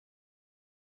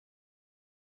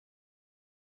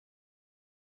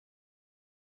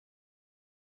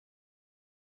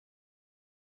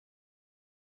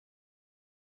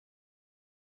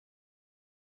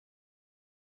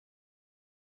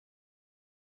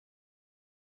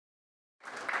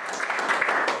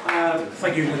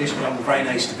Thank you, ladies and gentlemen. Very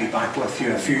nice to be back with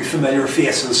you. A few familiar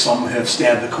faces, some who have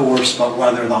stayed the course, but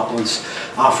whether that was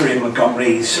after Ian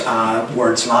Montgomery's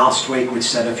words last week, which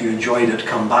said if you enjoyed it,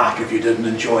 come back. If you didn't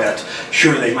enjoy it,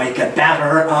 sure, they might get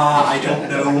better. I don't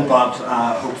know, but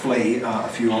hopefully a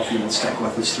few of you will stick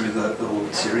with us through the whole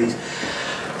series.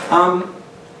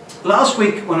 Last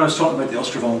week, when I was talking about the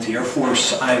Ulster Volunteer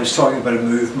Force, I was talking about a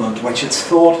movement which it's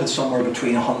thought had somewhere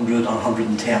between 100 and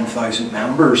 110,000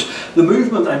 members. The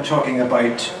movement I'm talking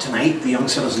about tonight, the Young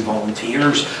Citizen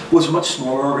Volunteers, was a much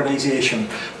smaller organisation,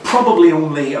 probably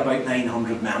only about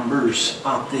 900 members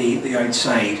at the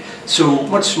outside. So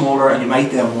much smaller, and you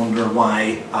might then wonder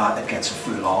why it gets a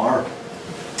full hour.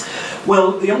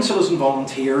 Well, the Young Citizen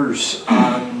Volunteers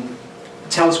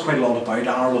tell us quite a lot about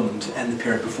Ireland in the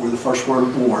period before the First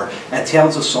World War. It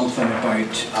tells us something about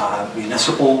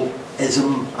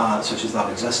municipalism, such as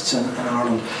that exists in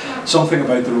Ireland, something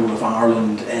about the role of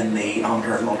Ireland in the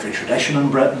amateur military tradition in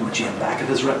Britain, which Ian Beckett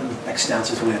has written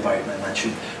extensively about and I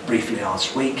mentioned briefly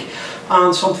last week,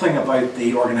 and something about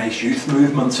the organised youth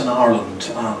movements in Ireland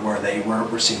and where they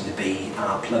were seen to be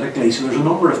politically. So there's a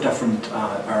number of different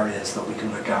areas that we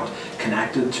can look at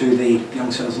connected to the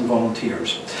Young Citizen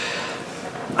Volunteers.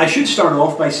 I should start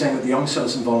off by saying that the Young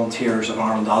Citizen Volunteers of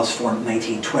Ireland, as formed in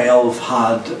 1912,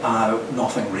 had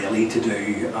nothing really to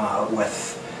do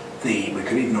with we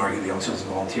could even argue the Young Citizen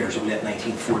Volunteers of late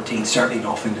 1914, certainly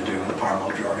nothing to do with the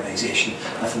paramilitary organisation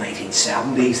of the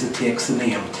 1970s that takes the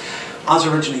name. As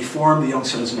originally formed, the Young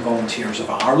Citizen Volunteers of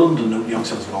Ireland, and the Young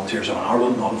Citizen Volunteers of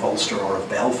Ireland, not of Ulster or of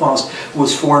Belfast,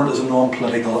 was formed as a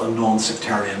non-political and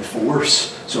non-sectarian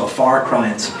force. So a far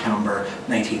cry in September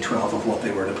 1912 of what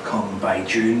they were to become by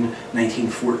June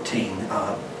 1914,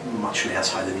 much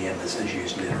less how the name is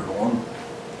used later on.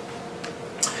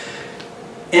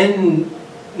 In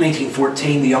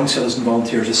 1914, the Young Citizen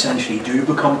Volunteers essentially do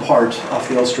become part of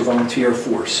the Ulster Volunteer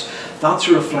Force. That's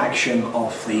a reflection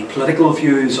of the political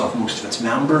views of most of its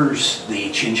members,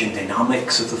 the changing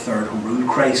dynamics of the Third Home Rule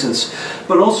crisis,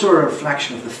 but also a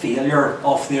reflection of the failure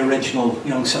of the original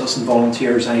Young Citizen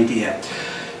Volunteers idea.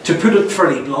 To put it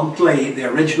fairly bluntly, the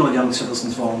original Young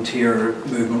Citizens Volunteer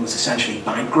movement was essentially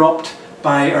bankrupt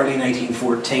by early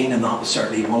 1914, and that was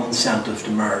certainly one incentive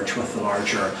to merge with the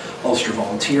larger Ulster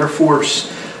Volunteer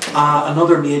Force.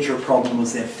 Another major problem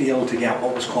was they failed to get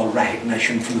what was called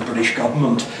recognition from the British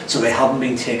government, so they hadn't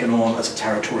been taken on as a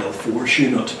territorial force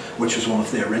unit, which was one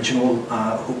of the original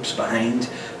hopes behind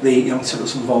the Young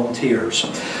Citizen Volunteers.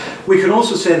 We can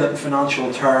also say that in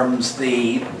financial terms,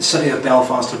 the city of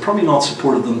Belfast had probably not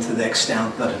supported them to the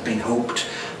extent that had been hoped.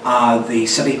 The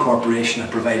City Corporation had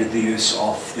provided the use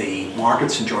of the market,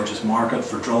 St George's Market,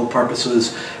 for drill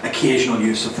purposes, occasional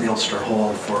use of the Ulster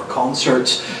Hall for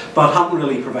concerts, but hadn't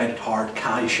really provided hard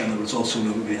cash, and there was also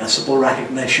no municipal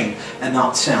recognition in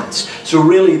that sense. So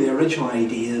really the original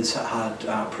ideas had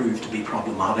proved to be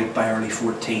problematic by early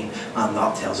 14, and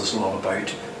that tells us a lot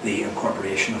about the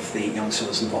incorporation of the Young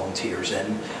Citizen Volunteers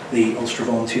in the Ulster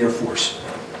Volunteer Force.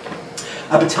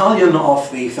 A battalion of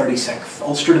the 36th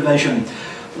Ulster Division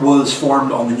was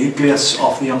formed on the nucleus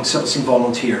of the Young Citizen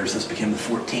Volunteers. This became the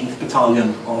 14th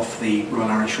Battalion of the Royal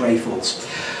Irish Rifles.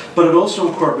 But it also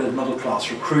incorporated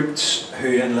middle-class recruits who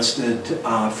enlisted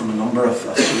from a number of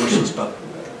sources, but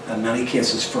in many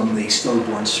cases from the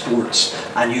stillborn sports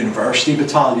and university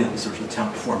battalions. There was an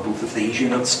attempt to form both of these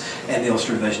units in the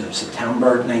Ulster Division in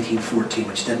September 1914,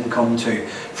 which didn't come to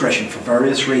fruition for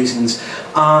various reasons.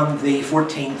 And the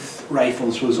 14th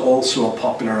Rifles was also a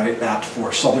popular outlet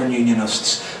for Southern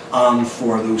Unionists and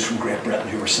for those from Great Britain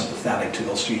who were sympathetic to the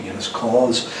Ulster Unionist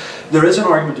cause. There is an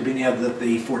argument to be made that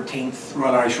the 14th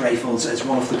Royal Irish Rifles is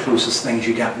one of the closest things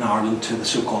you get in Ireland to the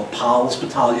so-called PALS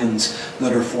battalions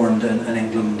that are formed in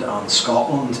England and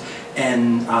Scotland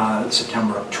in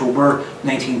September-October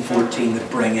 1914 that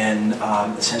bring in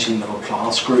essentially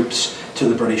middle-class groups to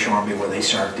the British Army where they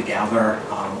serve together,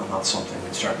 and that's something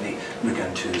we'd certainly look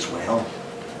into as well.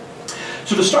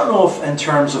 So to start off in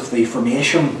terms of the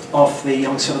formation of the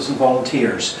Young Citizen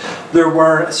Volunteers, there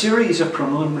were a series of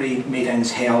preliminary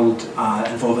meetings held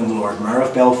involving the Lord Mayor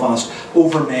of Belfast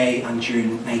over May and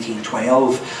June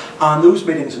 1912, and those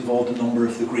meetings involved a number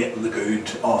of the great and the good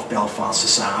of Belfast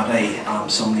society,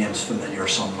 some names familiar,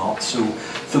 some not so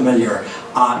familiar.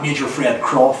 Major Fred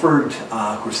Crawford,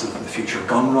 of course the future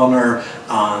gun runner,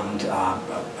 and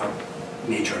a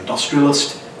major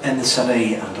industrialist in the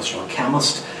city, industrial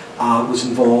chemist, was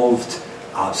involved.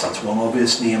 So that's one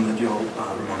obvious name that you'll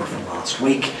remember from last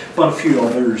week, but a few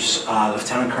others.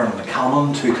 Lieutenant Colonel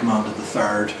McCammond, who commanded the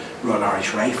 3rd Royal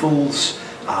Irish Rifles,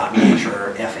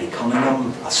 Major F.A.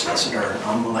 Cunningham, a solicitor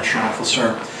and militia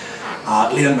officer,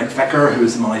 Liam McVicker, who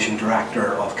is the managing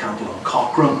director of Campbell and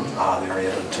Cochrane, they're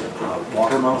related to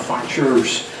water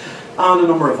manufacturers, and a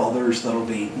number of others that will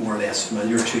be more or less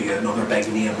familiar to you. Another big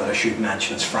name that I should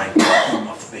mention is Frank Bowman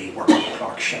of the Working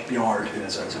Clark Shipyard, who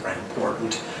is a very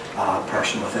important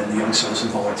person within the Young Citizen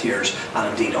Volunteers,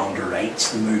 and indeed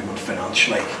underwrites the movement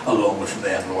financially, along with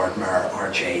then Lord Mayor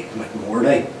R.J.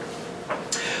 McMurdy.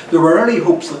 There were early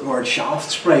hopes that Lord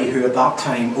Shaftesbury, who at that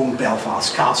time owned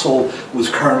Belfast Castle, was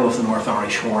Colonel of the North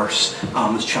Irish Horse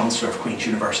and was Chancellor of Queen's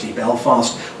University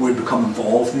Belfast, would become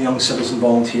involved in the Young Citizen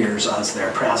Volunteers as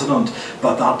their president,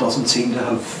 but that doesn't seem to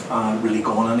have really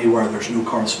gone anywhere. There's no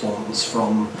correspondence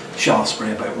from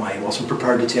Shaftesbury about why he wasn't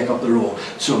prepared to take up the role.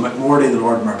 So McMurdy, the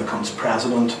Lord Mayor, becomes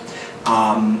president.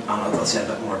 And I'll say a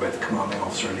bit more about the commanding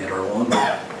officer later on.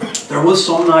 There was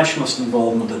some nationalist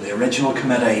involvement in the original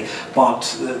committee, but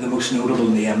the most notable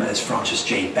name is Francis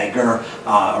J. Bigger,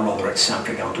 a rather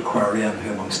eccentric antiquarian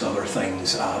who, amongst other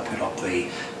things, put up the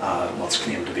what's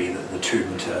claimed to be the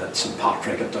tomb to St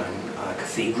Patrick at Down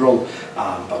Cathedral,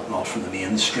 but not from the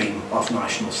mainstream of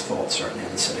nationalist thought, certainly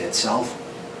in the city itself.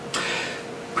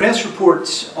 Press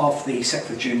reports of the 6th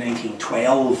of June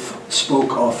 1912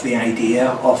 spoke of the idea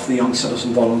of the Young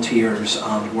Citizen Volunteers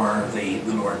and where the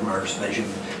Lord Mayor's vision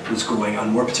was going,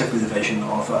 and more particularly the vision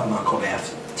of a man called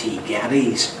F.T.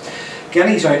 Geddes.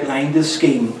 Geddes outlined his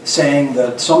scheme, saying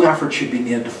that some effort should be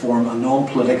made to form a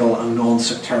non-political and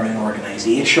non-sectarian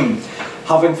organisation,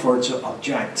 having for its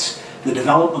objects the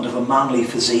development of a manly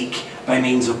physique by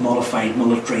means of modified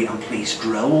military and police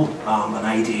drill. An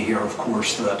idea here, of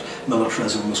course, that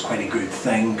militarism was quite a good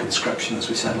thing. Conscription, as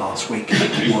we said last week,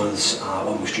 was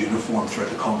almost uniform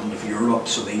throughout the continent of Europe,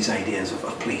 so these ideas of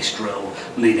police drill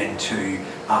leading to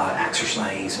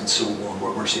exercise and so on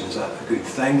were seen as a good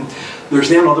thing. There's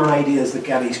then other ideas that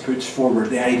Geddes puts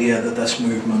forward, the idea that this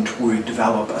movement would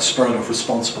develop a spirit of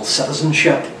responsible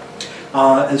citizenship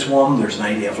is one. There's an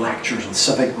idea of lectures on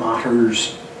civic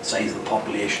matters, size of the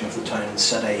population of the town and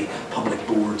city, public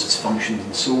boards, its functions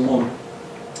and so on.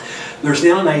 There's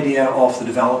then an idea of the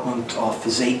development of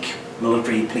physique,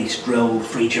 military, police drill,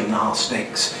 free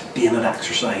gymnastics, bayonet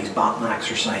exercise, baton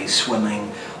exercise,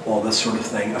 swimming, all this sort of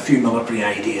thing. A few military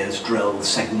ideas, drill,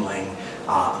 signalling,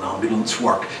 and ambulance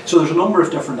work. So there's a number of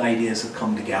different ideas that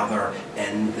come together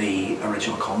in the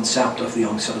original concept of the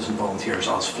Young Citizen Volunteers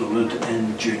as floated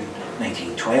in June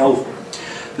 1912.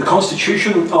 The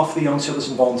constitution of the Young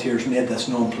Citizen Volunteers made this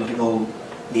non-political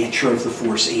nature of the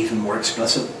force even more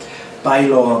explicit.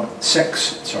 Bylaw 6,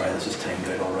 sorry this is timed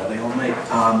out already on me,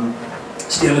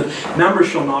 stated, members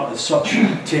shall not as such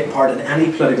take part in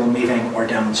any political meeting or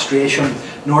demonstration,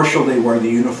 nor shall they wear the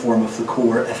uniform of the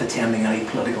corps if attending any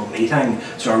political meeting.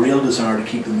 So a real desire to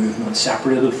keep the movement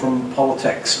separated from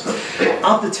politics.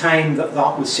 At the time that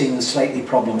was seen as slightly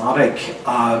problematic,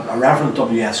 a Reverend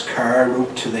W.S. Kerr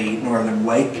wrote to the Northern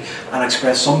Whig and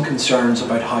expressed some concerns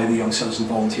about how the Young Citizen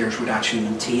Volunteers would actually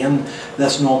maintain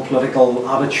this non-political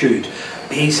attitude.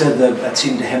 He said that it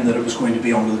seemed to him that it was going to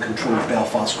be under the control of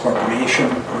Belfast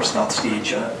Corporation, of course at that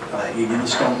stage a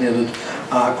unionist-dominated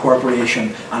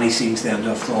corporation, and he seems then to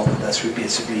have thought that this would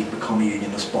basically become a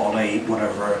unionist body,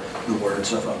 whatever the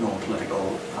words of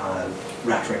non-political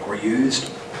rhetoric were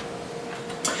used.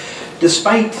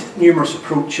 Despite numerous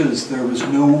approaches, there was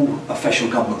no official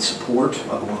government support.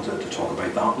 I'll go on to talk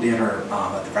about that later.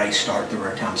 At the very start, there were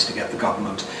attempts to get the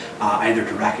government either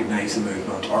to recognise the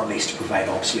movement or at least to provide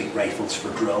obsolete rifles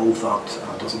for drill.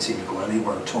 That doesn't seem to go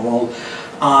anywhere at all.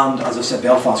 And as I said,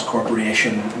 Belfast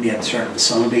Corporation made certain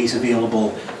facilities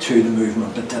available to the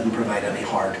movement but didn't provide any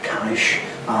hard cash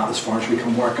as far as we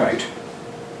can work out.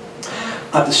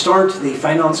 At the start, the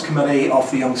Finance Committee of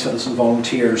the Young Citizen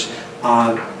Volunteers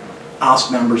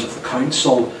asked members of the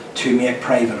council to make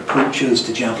private approaches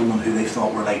to gentlemen who they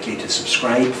thought were likely to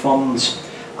subscribe funds.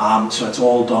 So it's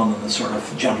all done in a sort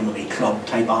of gentlemanly club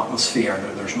type atmosphere.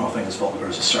 There's nothing as vulgar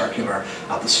as a circular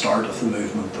at the start of the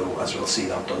movement, though as we'll see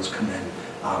that does come in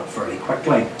fairly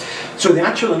quickly. So the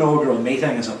actual inaugural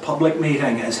meeting as a public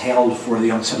meeting is held for the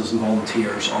Young Citizen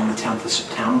Volunteers on the 10th of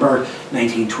September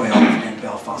 1912 in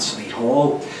Belfast City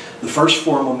Hall. The first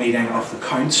formal meeting of the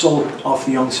Council of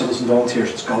the Young Citizen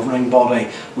Volunteers, its governing body,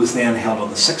 was then held on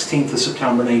the 16th of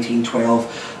September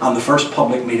 1912, and the first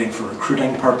public meeting for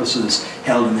recruiting purposes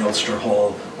held in the Ulster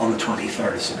Hall on the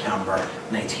 23rd of September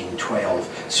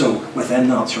 1912. So within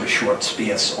that sort of short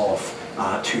space of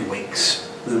 2 weeks,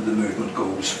 the movement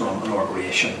goes from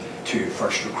inauguration to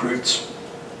first recruits.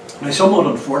 Now, somewhat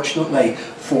unfortunately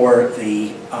for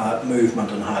the movement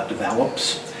and how it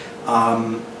develops,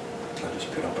 I'll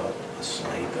just put up a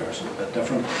slide there, so it's a bit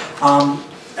different.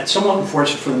 It's somewhat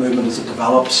unfortunate for the movement as it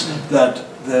develops that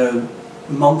the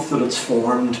month that it's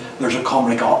formed, there's a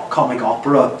comic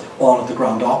opera on at the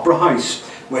Grand Opera House,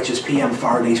 which is P.M.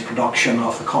 Faraday's production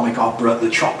of the comic opera The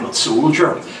Chocolate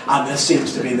Soldier. And this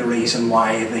seems to be the reason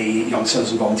why the Young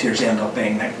Citizen Volunteers end up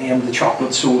being nicknamed the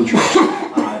Chocolate Soldiers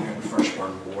during the First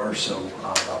World War. So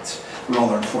that's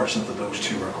rather unfortunate that those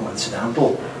two were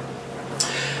coincidental.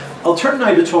 I'll turn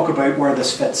now to talk about where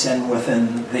this fits in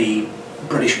within the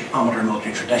British amateur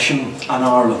military tradition in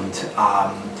Ireland.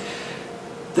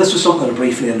 This was something I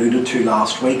briefly alluded to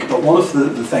last week, but one of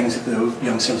the things that the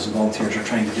Young Citizen Volunteers are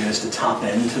trying to do is to tap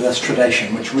into this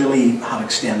tradition, which really had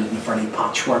extended in a fairly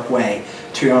patchwork way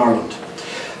to Ireland.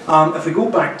 If we go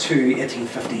back to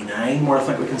 1859, where I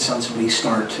think we can sensibly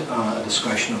start a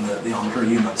discussion on the amateur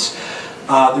units,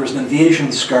 there was an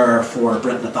invasion scare for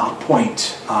Britain at that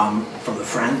point from the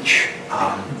French.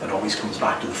 It always comes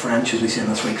back to the French, as we see in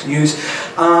this week's news.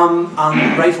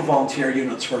 And rifle volunteer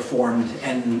units were formed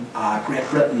in Great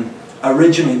Britain,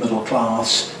 originally middle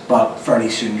class, but fairly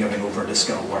soon giving over to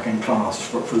skilled working class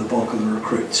for the bulk of the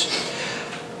recruits.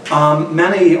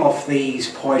 Many of these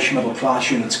posh middle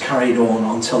class units carried on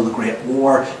until the Great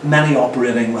War, many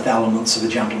operating with elements of a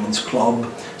gentleman's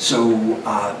club. So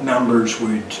members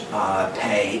would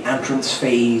pay entrance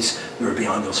fees, there would be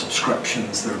annual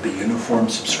subscriptions, there would be uniform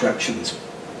subscriptions.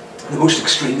 The most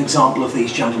extreme example of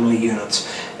these gentlemanly units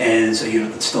is a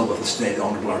unit that's still with us today, the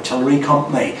Honourable Artillery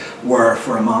Company, where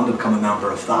for a man to become a member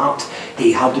of that,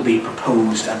 he had to be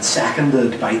proposed and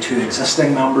seconded by two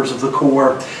existing members of the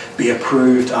Corps, be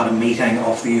approved at a meeting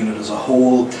of the unit as a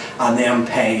whole, and then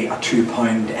pay a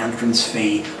 £2 entrance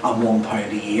fee and £1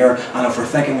 a year. And if we're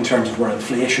thinking in terms of where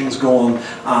inflation's gone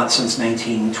since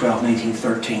 1912,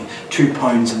 1913,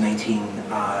 £2 in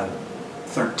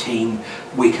 1913,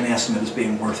 we can estimate as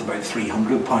being worth about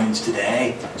 £300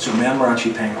 today. So men were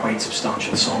actually paying quite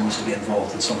substantial sums to be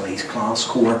involved in some of these class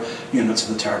corps units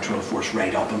of the Territorial Force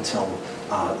right up until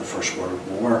the First World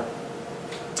War.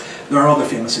 There are other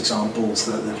famous examples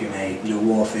that you may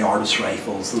know of: the Artists'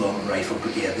 Rifles, the London Rifle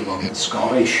Brigade, the London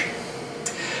Scottish.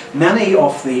 Many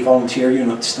of the volunteer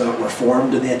units that were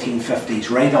formed in the 1850s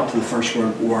right up to the First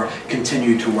World War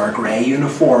continued to wear grey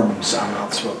uniforms, and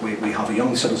that's what we have a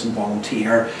young citizen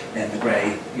volunteer in the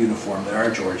grey uniform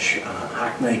there, George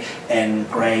Hackney, in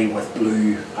grey with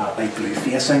blue, light blue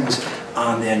facings,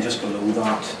 and then just below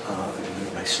that, if I can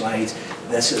move my slides,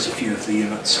 this is a few of the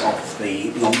units of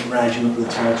the London Regiment of the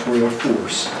Territorial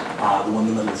Force. The one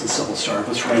in the middle is the Civil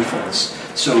Service Rifles.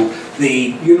 So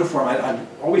the uniform, I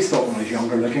always thought when I was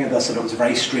younger looking at this that it was a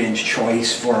very strange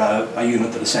choice for a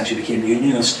unit that essentially became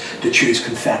unionist to choose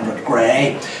Confederate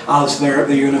grey as their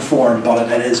uniform,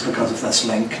 but it is because of this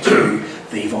link to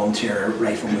the volunteer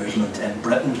rifle movement in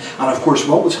Britain. And of course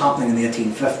what was happening in the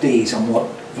 1850s and what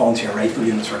volunteer rifle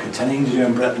units were continuing to do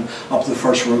in Britain up to the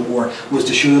First World War was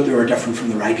to show that they were different from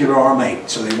the regular army.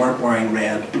 So they weren't wearing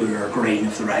red, blue or green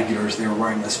of the regulars, they were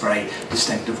wearing this very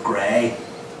distinctive grey.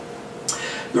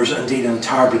 There's indeed an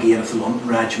entire brigade of the London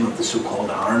Regiment, the so-called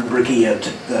Iron Brigade,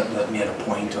 that made a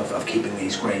point of keeping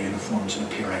these grey uniforms and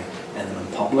appearing in them in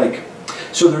public.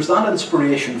 So there's that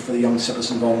inspiration for the Young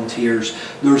Citizen Volunteers.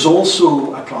 There's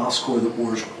also a class corps that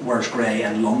wears grey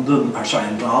in London, or sorry,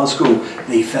 in Glasgow,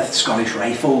 the 5th Scottish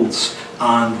Rifles,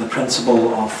 and the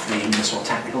principal of the Municipal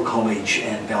Technical College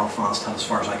in Belfast had, as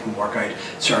far as I can work out,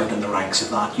 served in the ranks of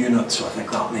that unit, so I think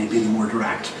that may be the more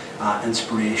direct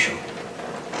inspiration.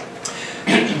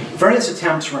 Various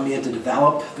attempts were made to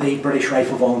develop the British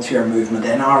Rifle Volunteer movement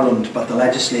in Ireland, but the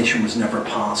legislation was never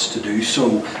passed to do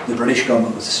so. The British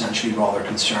government was essentially rather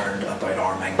concerned about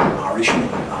arming Irishmen,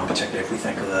 particularly if we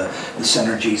think of the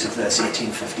synergies of this.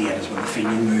 1858 is when the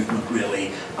Fenian movement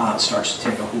really starts to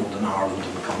take a hold in Ireland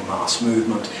and become a mass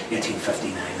movement.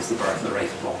 1859 is the birth of the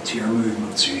Rifle Volunteer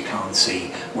movement, so you can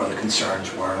see where the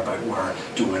concerns were about where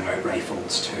doling out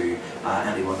rifles to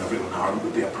anyone and everyone in Ireland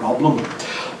would be a problem.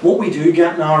 What we do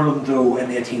get in Ireland, though, in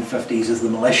the 1850s is the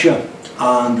militia,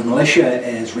 and the militia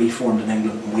is reformed in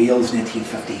England and Wales in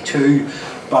 1852,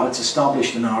 but it's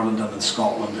established in Ireland and in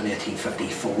Scotland in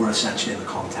 1854, essentially in the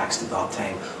context at that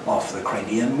time of the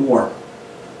Crimean War.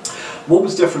 What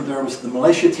was different there was the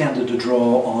militia tended to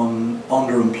draw on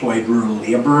underemployed rural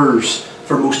labourers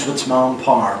for most of its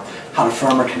manpower, had a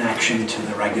firmer connection to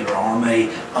the regular army,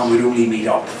 and would only meet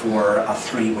up for a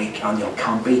 3-week annual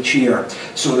camp each year.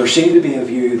 So there seemed to be a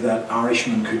view that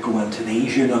Irishmen could go into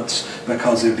these units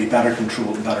because there would be better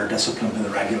control and better discipline in the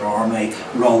regular army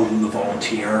rather than the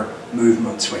volunteer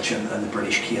movements, which in the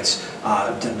British case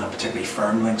didn't have particularly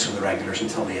firm links with the regulars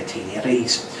until the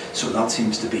 1880s. So that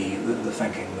seems to be the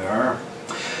thinking there.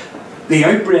 The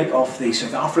outbreak of the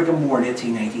South African War in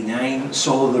 1899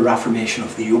 saw the reformation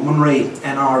of the yeomanry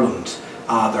in Ireland,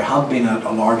 There had been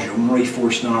a large yeomanry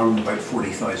force in Ireland, about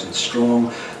 40,000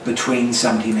 strong, between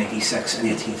 1796 and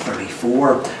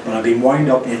 1834, but had been wound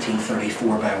up in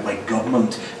 1834 by a Whig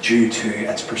government due to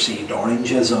its perceived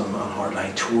Orangeism and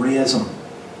hardline Toryism.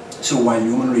 So while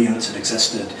yeomanry units had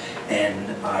existed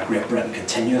in Great Britain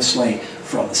continuously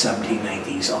from the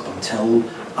 1790s up until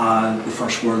the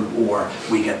First World War,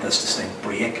 we get this distinct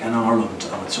break in Ireland,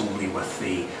 and it's only with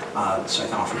the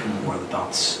South African War that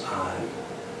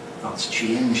that's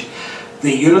changed.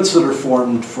 The units that are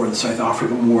formed for the South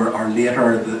African War are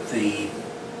later the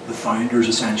founders,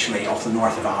 essentially, of the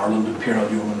North of Ireland Imperial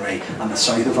Yeomanry and the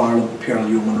South of Ireland Imperial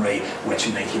Yeomanry, which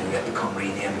in 1908 become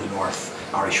renamed the North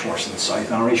Irish Horse and the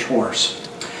South Irish Horse.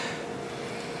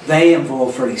 They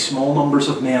involved very small numbers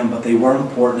of men, but they were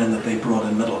important in that they brought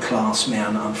in middle class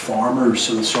men and farmers,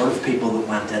 so the sort of people that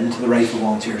went into the Rifle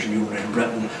Volunteers and Yeomanry in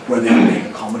Britain were then being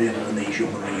accommodated in these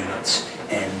yeomanry units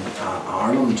in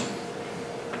Ireland.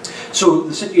 So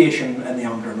the situation in the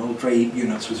under military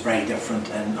units was very different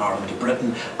in Ireland to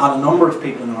Britain, and a number of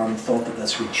people in Ireland thought that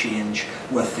this would change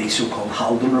with the so-called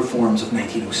Haldane reforms of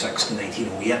 1906 to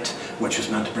 1908, which was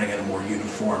meant to bring in a more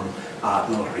uniform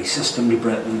military system to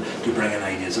Britain, to bring in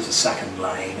ideas of a second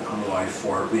line and allow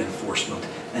for reinforcement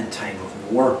in time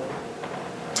of war.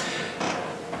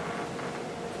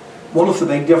 One of the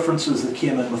big differences that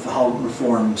came in with the Haldane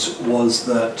reforms was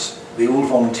that the old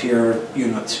volunteer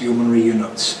units, yeomanry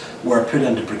units, were put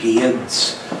into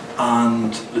brigades,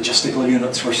 and logistical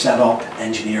units were set up,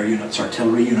 engineer units,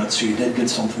 artillery units, so you did get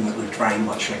something that looked very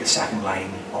much like a second line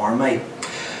army.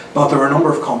 But there were a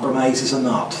number of compromises in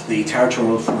that. The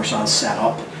territorial force as set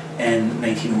up in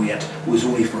 1908 was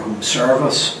only for home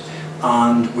service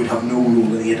and would have no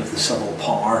role in aid of the civil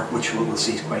power, which we'll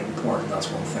see is quite important.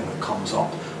 That's one thing that comes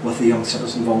up with the young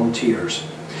citizen volunteers.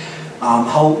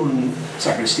 Haldane,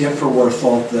 Secretary of State for War,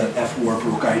 thought that if war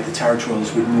broke out, the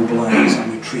territorials would mobilise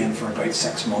and would train for about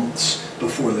 6 months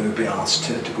before they would be asked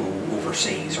to go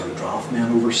overseas or to draft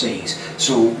men overseas.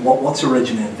 So what's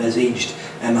originally envisaged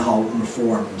in the Haldane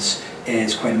reforms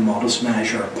is quite a modest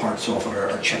measure. Parts of it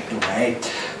are chipped away.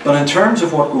 But in terms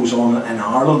of what goes on in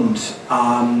Ireland,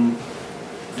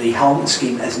 the Haldane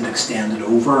scheme isn't extended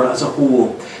over as a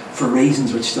whole, for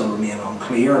reasons which still remain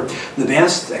unclear. The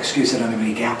best excuse that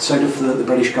anybody gets out of the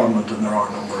British government, and there are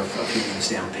a number of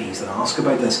Unionist MPs that ask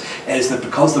about this, is that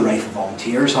because the Rifle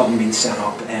Volunteers haven't been set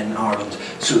up in Ireland,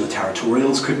 so the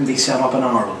territorials couldn't be set up in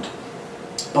Ireland.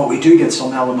 But we do get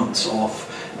some elements of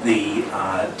the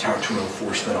territorial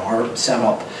force that are set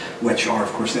up, which are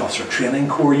of course the Officer Training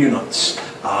Corps units.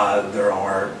 There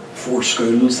are 4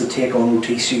 schools that take on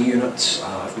OTC units,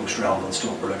 of most relevance to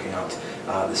what we're looking at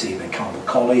this evening, Campbell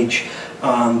College,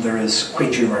 and there is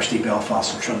Queen's University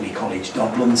Belfast and Trinity College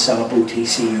Dublin set up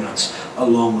OTC units,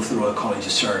 along with the Royal College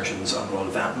of Surgeons and Royal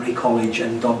Veterinary College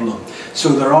in Dublin. So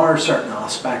there are certain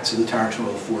aspects of the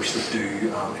territorial force that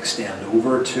do extend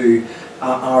over to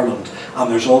Ireland,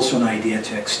 and there's also an idea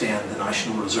to extend the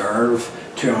National Reserve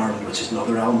to Ireland, which is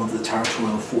another element of the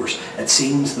territorial force. It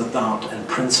seems that that in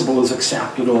principle is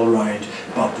accepted all around,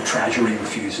 but the Treasury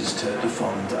refuses to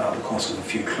fund the cost of a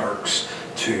few clerks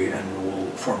to enrol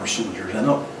former soldiers in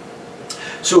it.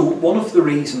 So one of the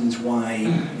reasons why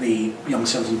the Young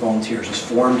Citizen Volunteers is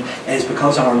formed is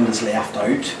because Ireland is left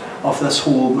out of this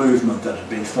whole movement. That had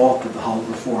been thought that the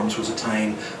Haldane reforms was a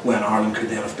time when Ireland could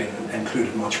then have been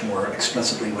included much more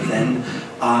explicitly within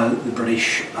the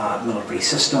British military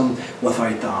system.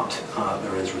 Without that,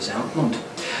 there is resentment.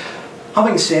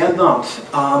 Having said that,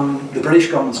 the British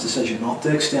government's decision not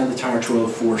to extend the territorial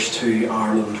force to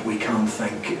Ireland, we can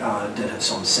think did have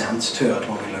some sense to it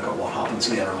when we look at what happens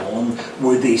later on.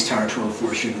 Would these territorial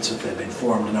force units, if they'd been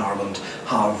formed in Ireland,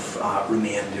 have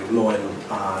remained loyal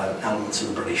elements of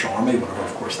the British Army, whatever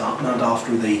of course that meant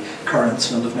after the Kerr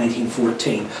incident of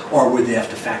 1914, or would they have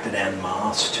defected en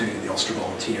masse to the Ulster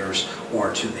Volunteers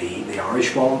or to the Irish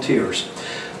Volunteers?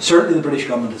 Certainly the British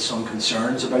government has some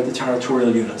concerns about the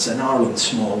territorial units in Ireland,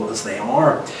 small as they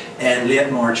are. In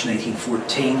late March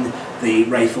 1914, the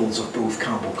rifles of both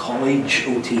Campbell College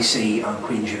OTC and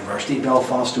Queen's University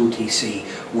Belfast OTC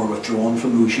were withdrawn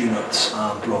from those units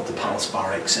and brought to Palace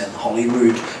Barracks in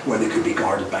Holyrood, where they could be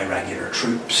guarded by regular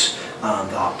troops, and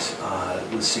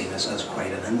that was seen as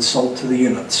quite an insult to the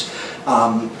units.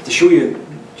 To show you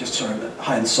just sort of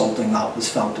how insulting that was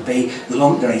felt to be, the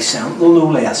Londonderry Sentinel, no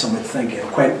less, and we'd think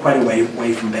quite a way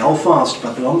away from Belfast,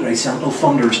 but the Londonderry Sentinel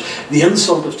funders, the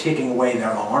insult of taking away their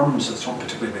arms, that's not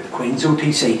particularly about the Queen's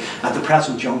OTC, at the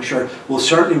present juncture will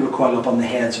certainly recoil upon the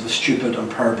heads of a stupid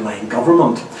and purblind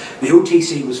government. The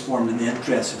OTC was formed in the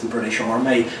interest of the British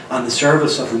Army, and the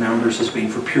service of the members has been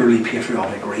for purely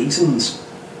patriotic reasons.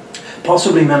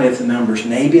 Possibly many of the members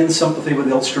may be in sympathy with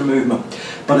the Ulster movement,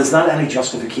 but is that any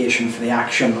justification for the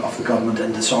action of the government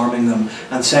in disarming them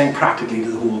and saying practically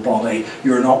to the whole body,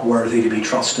 you're not worthy to be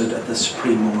trusted at this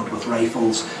supreme moment with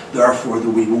rifles, therefore though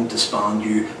we won't disband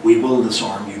you, we will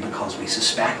disarm you because we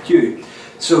suspect you.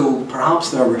 So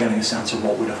perhaps there we're getting a sense of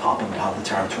what would have happened had the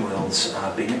territorials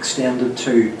been extended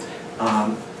to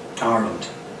Ireland.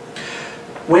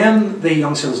 When the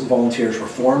Young Citizen Volunteers were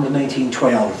formed in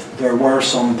 1912, there were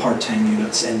some part-time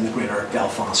units in the greater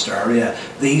Belfast area.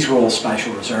 These were all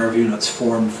special reserve units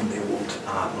formed from the old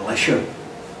militia.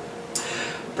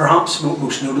 Perhaps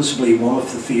most noticeably, one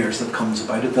of the fears that comes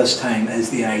about at this time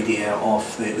is the idea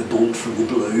of the bolt from the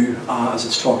blue, as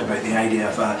it's talked about, the idea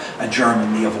of a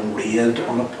German naval raid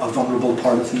on a vulnerable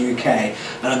part of the UK.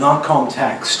 And in that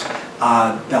context,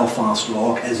 Belfast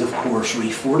Lock is of course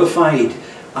refortified.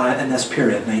 In this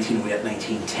period,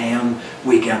 1908-1910,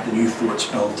 we get the new forts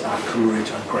built at Coolridge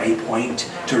and Grey Point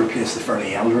to replace the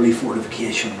fairly elderly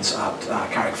fortifications at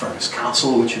Carrickfergus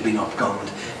Castle, which had been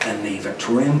upgunned in the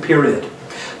Victorian period.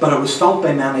 But it was felt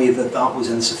by many that that was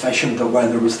insufficient, that while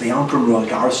there was the Antrim Royal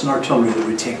Garrison artillery that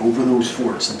would take over those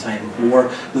forts in time of war,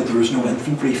 that there was no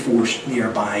infantry force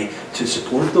nearby to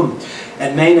support them.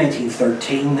 In May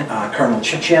 1913, Colonel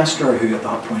Chichester, who at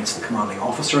that point is the commanding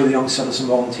officer of the Young Citizen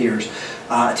Volunteers,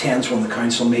 attends one of the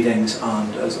council meetings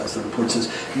and, as the report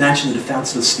says, mentioned the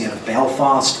defenceless state of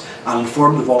Belfast and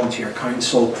informed the Volunteer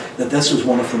Council that this was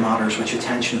one of the matters which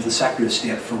attention of the Secretary of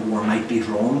State for War might be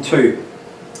drawn to,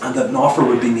 and that an offer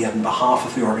would be made on behalf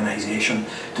of the organisation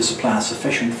to supply a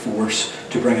sufficient force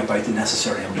to bring about the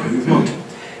necessary improvement.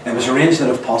 It was arranged that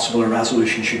if possible a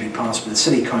resolution should be passed by the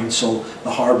City Council,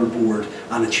 the Harbour Board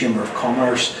and the Chamber of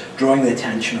Commerce, drawing the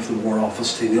attention of the War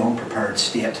Office to the unprepared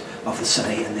state of the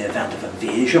city in the event of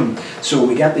invasion. So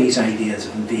we get these ideas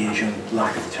of invasion,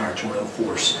 lack of the territorial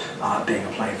force being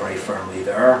applied very firmly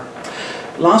there.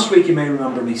 Last week you may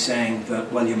remember me saying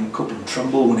that William Copeland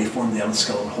Trimble, when he formed the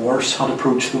Enniskillen Horse, had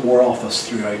approached the War Office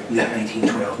throughout late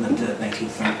 1912 and into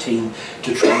 1913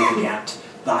 to try to get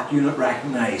that unit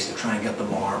recognised, to try and get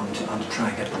them armed and to try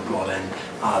and get them brought in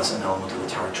as an element of the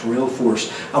territorial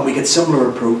force. And we get similar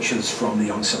approaches from the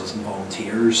Young Citizen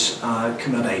Volunteers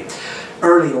Committee.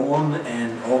 Early on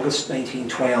in August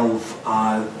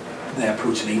 1912, they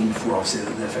approached it even before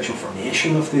obviously the official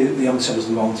formation of the Young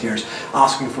Citizen Volunteers,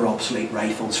 asking for obsolete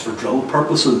rifles for drill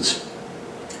purposes.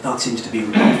 That seems to be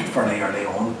rebuffed fairly early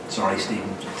on. Sorry, Stephen.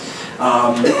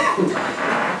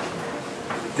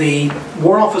 The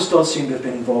War Office does seem to have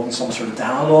been involved in some sort of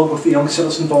dialogue with the Young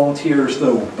Citizen Volunteers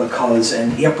though, because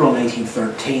in April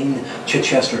 1913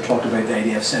 Chichester talked about the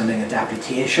idea of sending a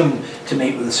deputation to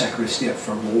meet with the Secretary of State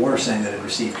for War, saying that it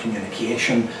received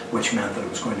communication which meant that it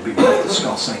was going to be worth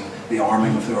discussing the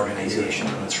arming of the organisation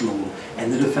and its role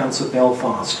in the defence of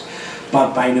Belfast.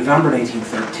 But by November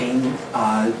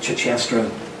 1913 Chichester,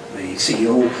 the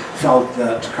CEO, felt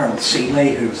that Colonel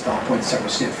Seeley, who was at that point Secretary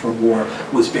of State for War,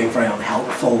 was being very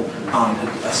unhelpful and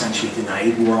had essentially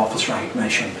denied War Office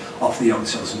recognition of the Young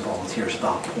Citizen Volunteers at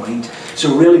that point.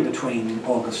 So really between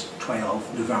August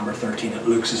 12, November 13, it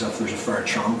looks as if there's a fair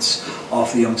chance of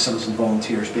the Young Citizen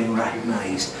Volunteers being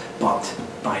recognised, but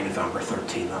by November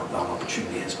 13 that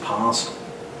opportunity has passed.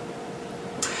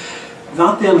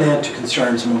 That then led to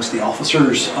concerns amongst the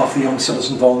officers of the Young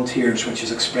Citizen Volunteers, which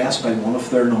is expressed by one of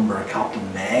their number,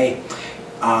 Captain May.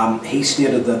 He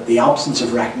stated that the absence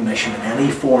of recognition in any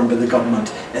form by the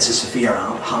government is a severe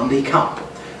handicap.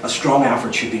 A strong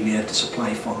effort should be made to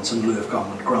supply funds in lieu of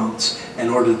government grants in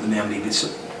order that the men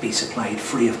be supplied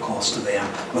free of cost to them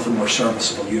with a more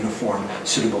serviceable uniform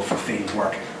suitable for field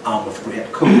work and with great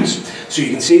coats. So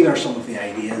you can see there are some of the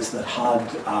ideas that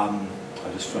had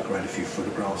I'll just flick around a few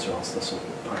photographs or else this will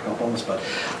pack up on us, but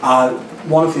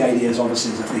one of the ideas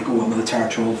obviously is if they go in with a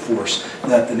territorial force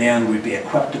that the men would be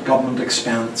equipped at government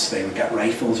expense, they would get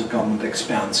rifles at government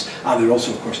expense, and they would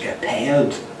also of course get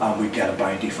paid, we'd get a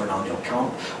bounty for an annual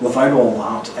camp. Without all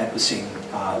that, it was seen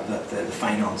that the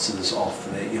finances of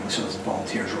the Young Citizen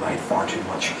Volunteers relied far too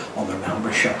much on their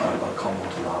membership. I'll come on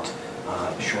to that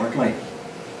shortly.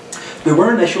 There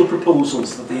were initial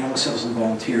proposals that the Young Citizen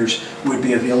Volunteers would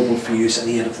be available for use in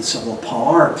aid of the civil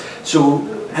power. So,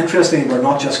 interestingly, we're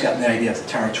not just getting the idea of the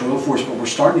territorial force, but we're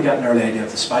starting to get an early idea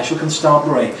of the Special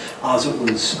Constabulary as it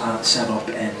was set up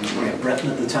in Great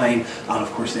Britain at the time, and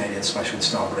of course the idea of Special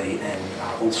Constabulary in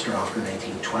Ulster after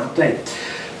 1920.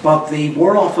 But the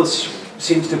War Office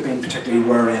seems to have been particularly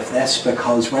wary of this,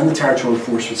 because when the territorial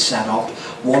force was set up,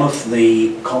 one of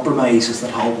the compromises that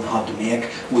Halton had to make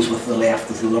was with the left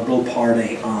of the Liberal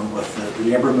Party and with the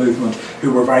Labour movement,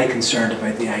 who were very concerned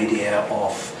about the idea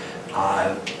of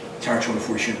territorial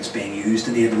force units being used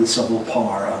in aid of the civil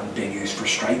power and being used for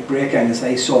strike breaking as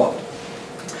they saw it.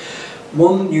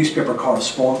 One newspaper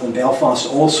correspondent in Belfast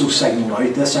also signalled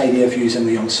out this idea of using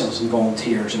the young citizen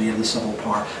volunteers in aid of the civil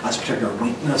power as a particular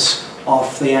weakness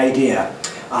of the idea.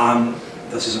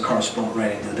 This is a correspondent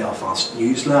writing to the Belfast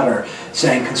newsletter,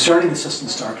 saying, concerning the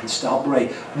assistance to our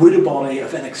constabulary, would a body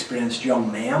of inexperienced young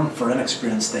men, for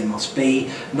inexperienced they must be,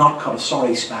 not cut a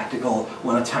sorry spectacle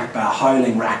when attacked by a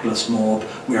howling, reckless mob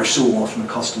we are so often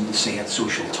accustomed to see at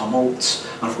social tumults?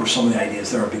 And of course some of the ideas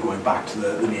there will be going back to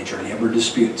the major labour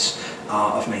disputes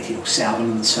of 1907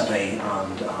 in the city,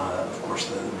 and of course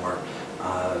the more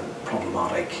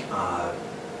problematic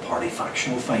party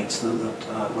factional fights that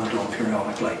went on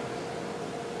periodically.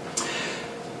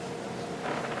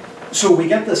 So we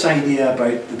get this idea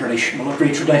about the British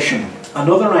military tradition.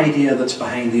 Another idea that's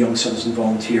behind the Young Citizen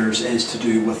Volunteers is to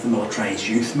do with the militarised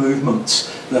youth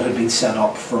movements that had been set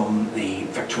up from the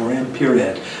Victorian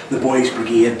period. The Boys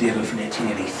Brigade dated from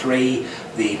 1883,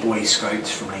 the Boy Scouts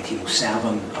from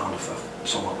 1907, and of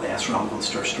somewhat less relevance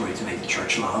to our story tonight, the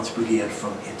Church Lads Brigade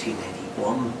from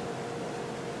 1891.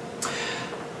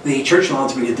 The Church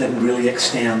Lads Brigade didn't really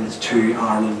extend to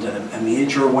Ireland in a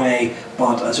major way,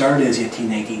 but as early as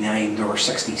 1899 there were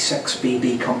 66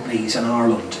 BB companies in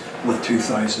Ireland with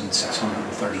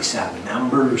 2,637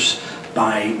 members.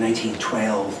 By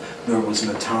 1912 there was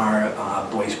an entire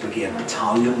Boys Brigade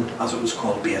battalion, as it was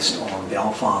called, based on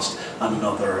Belfast, and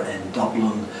another in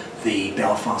Dublin. The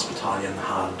Belfast battalion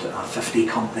had 50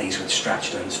 companies which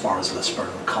stretched out as far as Lisburn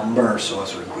and Cumber, so a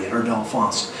sort of greater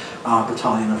Belfast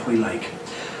battalion if we like.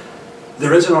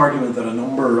 There is an argument that a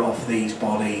number of these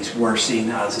bodies were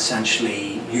seen as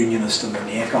essentially unionist in their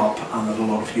makeup, and that a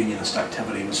lot of unionist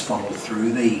activity was funneled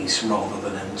through these rather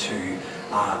than into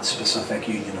specific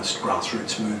unionist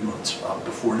grassroots movements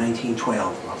before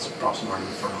 1912. That's perhaps an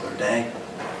argument for another day.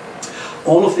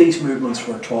 All of these movements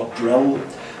were taught drill.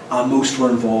 Most were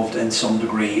involved in some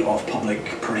degree of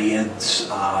public parades,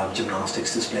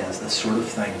 gymnastics displays, this sort of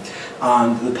thing.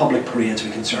 And the public parades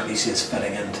we can certainly see as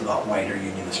fitting into that wider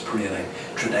unionist parading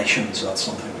tradition, so that's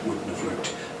something that wouldn't have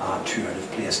looked too out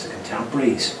of place to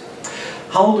contemporaries.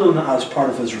 Haldane, as part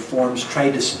of his reforms,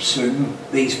 tried to subsume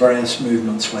these various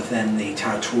movements within the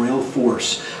territorial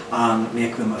force and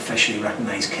make them officially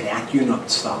recognised cadet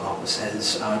units. That was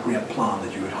his great plan,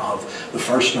 that you would have the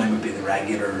first line would be the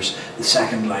regulars, the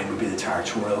second line would be the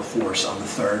territorial force, and the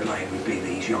third line would be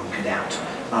these young cadet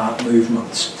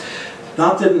movements.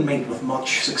 That didn't meet with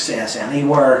much success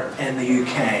anywhere in the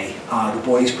UK. The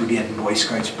Boys Brigade and Boy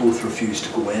Scouts both refused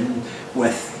to go in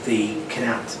with the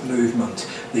cadet movement.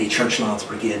 The Church Lads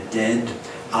Brigade did,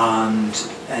 and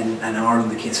in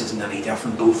Ireland the case isn't any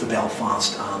different. Both the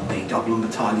Belfast and the Dublin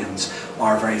battalions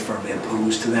are very firmly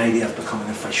opposed to the idea of becoming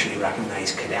officially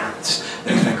recognised cadets.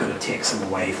 They think that it takes them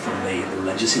away from the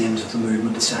religious aims of the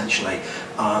movement essentially.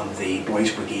 And the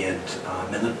Boys Brigade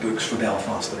minute books for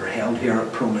Belfast that are held here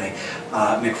at PRONI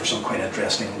make for some quite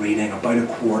interesting reading. About a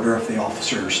quarter of the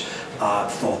officers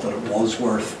thought that it was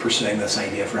worth pursuing this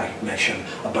idea of recognition.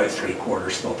 About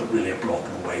 3/4 thought that really it brought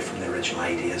them away from the original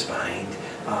ideas behind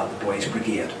the Boys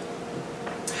Brigade.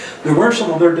 There were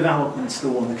some other developments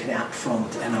though on the cadet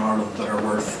front in Ireland that are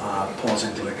worth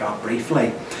pausing to look at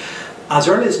briefly. As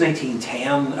early as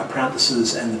 1910,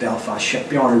 apprentices in the Belfast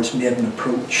shipyards made an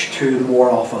approach to the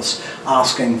War Office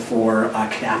asking for a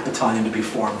cadet battalion to be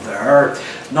formed there.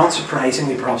 Not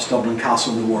surprisingly, perhaps Dublin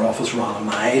Castle and the War Office ran a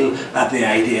mile at the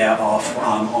idea of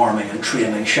arming and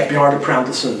training shipyard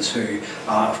apprentices who,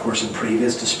 of course in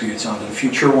previous disputes and in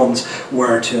future ones,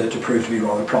 were to prove to be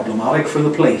rather problematic for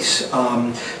the police.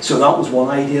 So that was one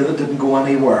idea that didn't go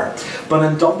anywhere. But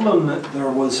in Dublin there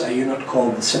was a unit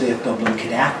called the City of Dublin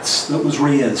Cadets that was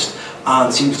raised,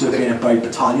 and seems to have been about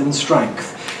battalion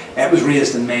strength. It was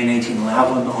raised in May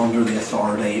 1911 under the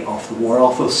authority of the War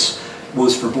Office,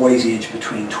 was for boys aged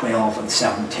between 12 and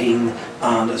 17,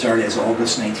 and as early as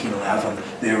August 1911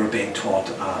 they were being taught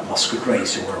musketry,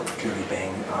 so were clearly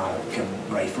being given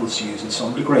rifles to use in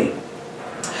some degree.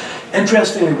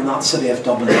 Interestingly, when that City of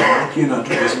Dublin Cadet unit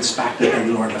was inspected by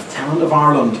the Lord Lieutenant of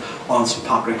Ireland on St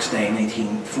Patrick's Day in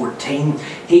 1914,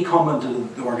 he commented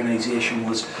that the organisation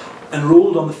was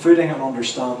enrolled on the footing and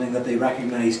understanding that they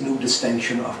recognised no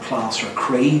distinction of class or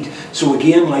creed. So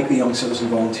again, like the Young Citizen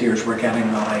Volunteers, we're getting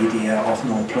that idea of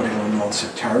non-political and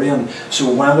non-sectarian.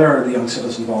 So whether the Young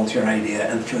Citizen Volunteer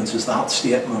idea influences that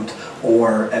statement,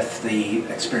 or if the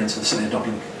experience of the City of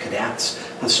Dublin Cadets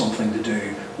has something to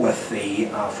do with the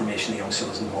formation of the Young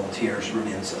Citizen Volunteers,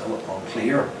 remains a little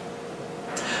unclear.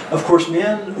 Of course,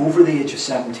 men over the age of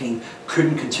 17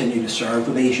 couldn't continue to serve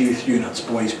with these youth units,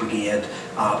 Boys Brigade,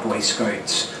 Boy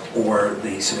Scouts, or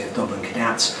the City of Dublin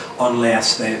Cadets,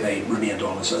 unless they remained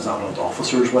on as adult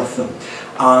officers with them.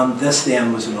 And this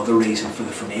then was another reason for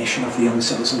the formation of the Young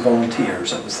Citizen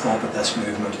Volunteers. It was thought that this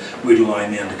movement would allow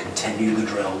men to continue the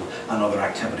drill and other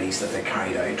activities that they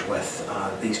carried out with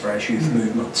these various youth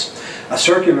movements. A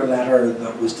circular letter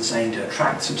that was designed to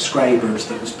attract subscribers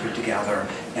that was put together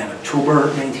in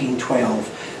October 1912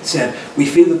 said, "We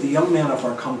feel that the young men of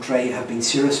our country have been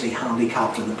seriously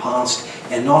handicapped in the past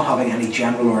in not having any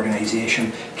general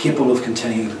organisation capable of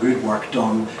continuing the good work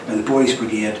done by the Boys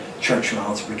Brigade, Church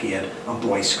Lads Brigade and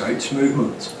Boy Scouts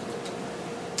movements."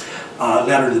 A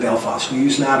letter to the Belfast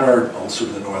Newsletter, also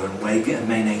to the Northern Whig in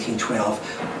May 1912,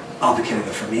 advocating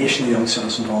the formation of the Young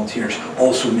Citizen Volunteers,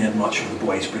 also made much of the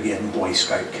Boys Brigade and Boy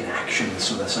Scout connections,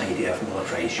 so this idea of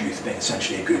militarised youth being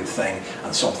essentially a good thing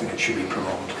and something that should be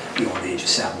prolonged beyond the age of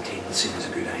 17 was seen as a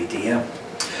good idea.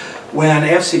 When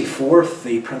F.C. Forth,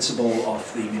 the principal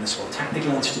of the Municipal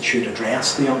Technical Institute,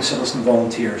 addressed the Young Citizen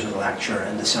Volunteers at a lecture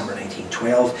in December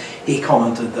 1912, he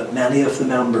commented that many of the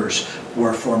members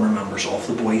were former members of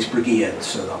the Boys Brigade,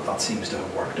 so that seems to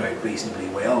have worked out reasonably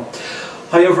well.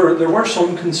 However, there were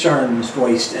some concerns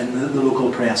voiced in the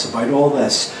local press about all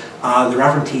this. The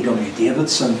Reverend T.W.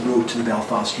 Davidson wrote to the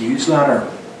Belfast Newsletter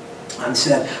and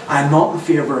said, "I am not in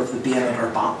favour of the bayonet or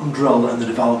baton drill in the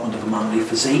development of a manly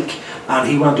physique." And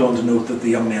he went on to note that the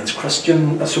Young Men's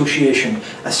Christian Association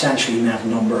essentially met a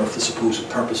number of the supposed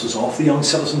purposes of the Young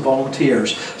Citizen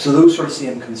Volunteers. So those sort of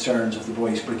same concerns of the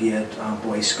Boys Brigade and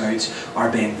Boy Scouts are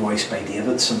being voiced by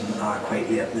Davidson quite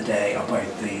late in the day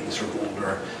about the sort of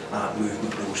older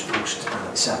movement, those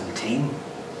post-17.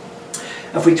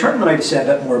 If we turn now to say a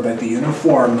bit more about the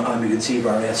uniform, you can see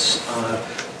various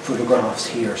photographs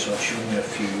here, so I'll show you a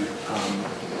few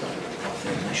of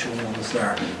the initial ones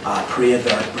there. Parade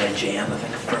there at Bridge End, I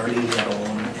think fairly late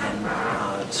on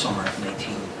in summer of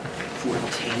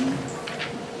 1914,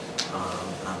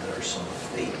 and there's some of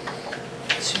the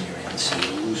senior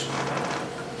NCOs.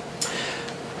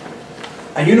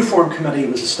 A uniform committee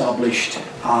was established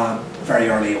very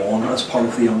early on as part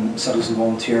of the Young Citizen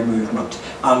Volunteer movement,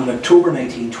 and in October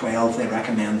 1912 they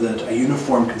recommended a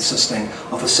uniform consisting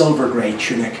of a silver grey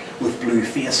tunic with blue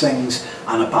facings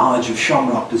and a badge of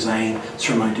shamrock design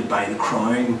surmounted by the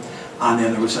crown. And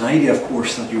then there was an idea, of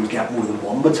course, that you would get more than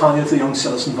one battalion of the Young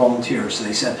Citizen Volunteers. So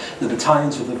they said the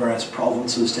battalions of the various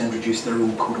provinces to introduce their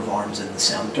own coat of arms in the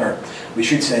centre. We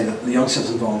should say that the Young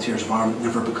Citizen Volunteers of Ireland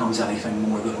never becomes anything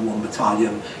more than a one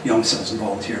battalion Young Citizen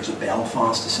Volunteers of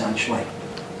Belfast, essentially.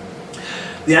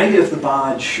 The idea of the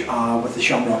badge with the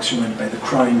shamrock surmounted by the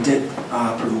crown did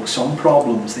provoke some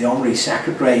problems. The Honorary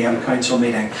Secretary at a council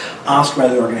meeting asked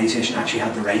whether the organisation actually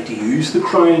had the right to use the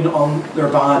crown on their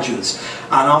badges,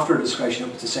 and after a discussion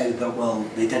it was decided that, well,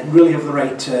 they didn't really have the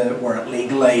right to wear it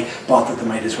legally, but that they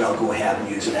might as well go ahead and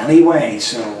use it anyway.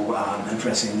 So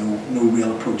interestingly, no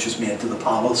real approach is made to the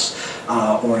palace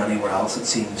or anywhere else, it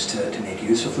seems, to make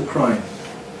use of the crown.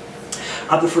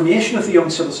 At the formation of the Young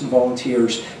Citizen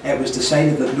Volunteers, it was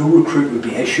decided that no recruit would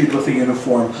be issued with a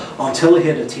uniform until he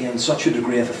had attained such a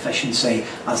degree of efficiency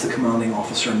as the commanding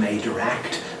officer may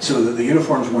direct, so that the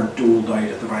uniforms weren't doled out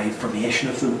at the very formation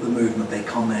of the movement. They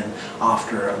come in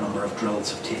after a number of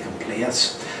drills have taken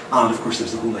place. And of course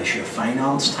there's the whole issue of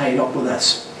finance tied up with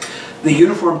this. The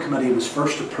Uniform Committee was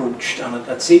first approached, and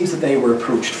it seems that they were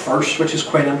approached first, which is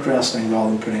quite interesting, rather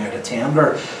than putting out a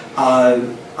tender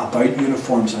about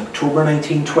uniforms in October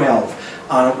 1912.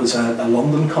 And it was a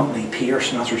London company,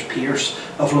 Messrs Pierce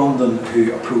of London,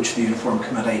 who approached the Uniform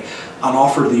Committee and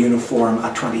offered the uniform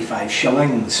at 25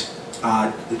 shillings,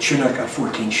 the tunic at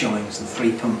 14 shillings and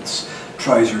 3p,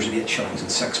 trousers at 8 shillings and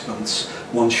 6p,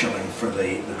 1 shilling for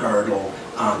the girdle,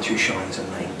 and 2 shillings and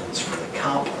 9p for the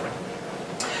cap.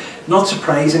 Not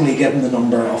surprisingly, given the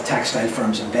number of textile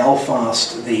firms in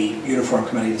Belfast, the Uniform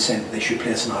Committee decided that they should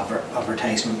place an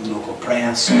advertisement in the local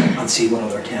press and see what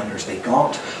other tenders they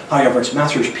got. However, it's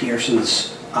Messrs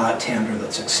Pierce's tender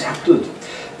that's accepted.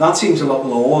 That seems a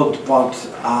little odd, but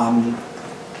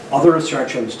other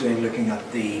research I was doing looking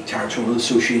at the Territorial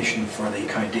Association for the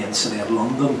County and City of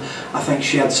London, I think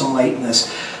shed some light on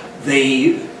this.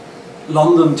 The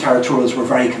London Territorials were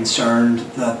very concerned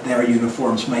that their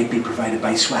uniforms might be provided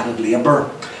by sweated labour,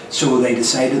 so they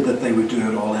decided that they would do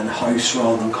it all in-house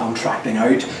rather than contracting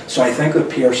out. So I think that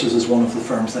Pierce's is one of the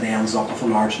firms that ends up with a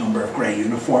large number of grey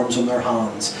uniforms on their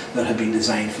hands that had been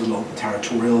designed for the London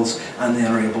Territorials, and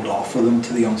then are able to offer them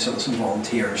to the Young Citizen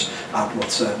Volunteers at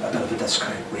what's a bit of a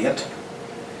discount rate.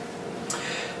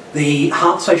 The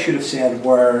hats, I should have said,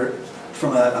 were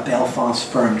from a Belfast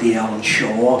firm, DL and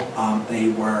Shaw. They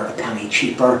were a penny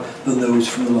cheaper than those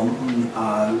from the London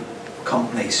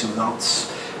company, so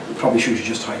that's probably shows you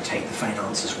just how tight the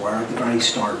finances were at the very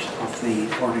start of the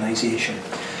organisation.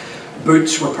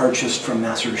 Boots were purchased from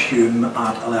Messrs Hume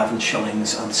at 11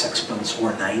 shillings and sixpence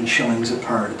or 9 shillings a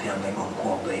pair, depending on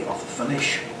quality of the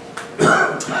finish.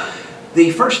 The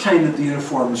first time that the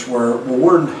uniforms were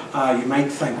worn, you might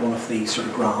think one of the sort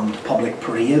of grand public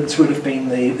parades would have been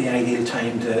the ideal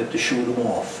time to show them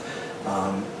off.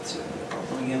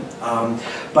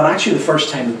 But actually the first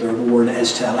time that they're worn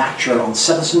is to a lecture on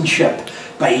citizenship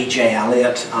by E.J.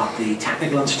 Elliott at the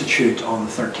Technical Institute on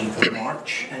the 13th of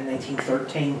March in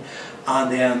 1913,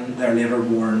 and then they're later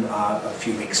worn a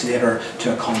few weeks later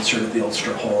to a concert at the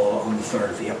Ulster Hall on the 3rd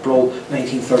of April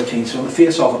 1913. So on the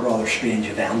face of it, rather strange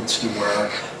events to wear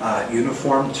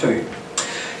uniform to.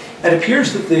 It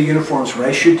appears that the uniforms were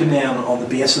issued to men on the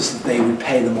basis that they would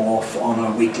pay them off on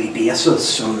a weekly basis,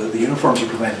 so that the uniforms are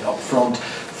provided up front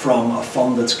from a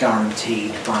fund that's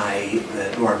guaranteed by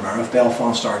the Lord Mayor of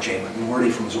Belfast, R.J.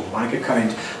 McMurray, from his own bank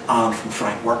account, and from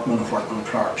Frank Workman of Workman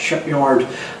Clark Shipyard.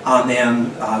 And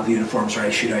then the uniforms are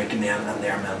issued out to men, and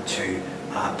they're meant to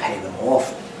pay them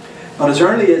off. But as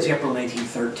early as April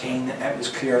 1913, it was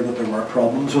clear that there were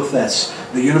problems with this.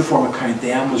 The uniform account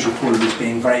then was reported as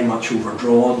being very much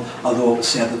overdrawn, although it was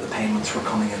said that the payments were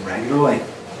coming in regularly.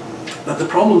 But the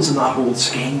problems in that whole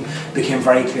scheme became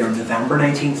very clear in November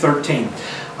 1913.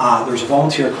 There was a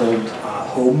volunteer called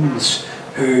Holmes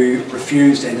who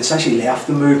refused, and essentially left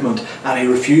the movement, and he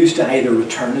refused to either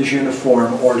return his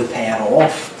uniform or to pay it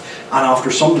off. And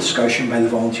after some discussion by the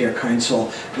Volunteer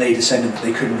Council, they decided that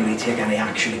they couldn't really take any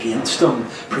action against him.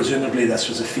 Presumably this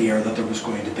was a fear that there was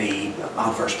going to be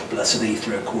adverse publicity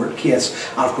through a court case.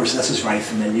 And of course this is very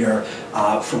familiar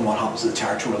from what happens to the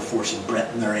territorial force in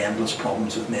Britain. There are endless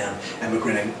problems with men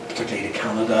immigrating, particularly to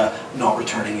Canada, not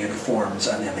returning uniforms,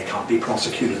 and then they can't be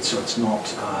prosecuted. So it's not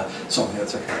something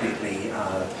that's a completely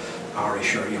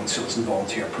Irish or young citizen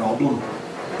volunteer problem.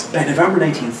 By November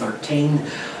 1913,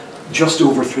 just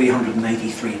over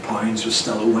 £393 was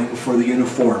still owing for the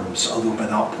uniforms, although by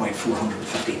that point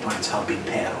 £450 had been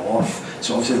paid off.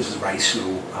 So obviously this was a very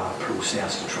slow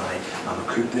process to try and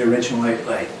recoup the original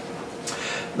outlay.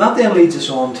 That then leads us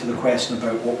on to the question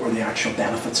about what were the actual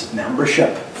benefits of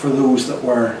membership for those that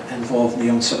were involved in the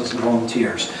Young Citizen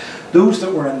Volunteers. Those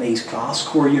that were in these class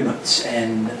corps units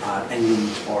in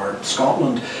England or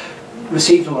Scotland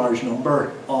received a large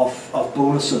number of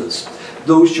bonuses.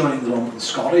 Those joining the London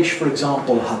Scottish, for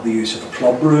example, had the use of a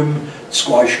club room,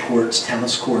 squash courts,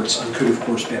 tennis courts, and could of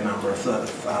course be a member of the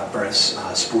various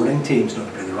sporting teams,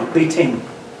 notably the rugby team.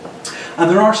 And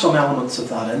there are some elements of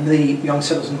that in the Young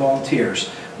Citizen Volunteers.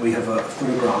 We have a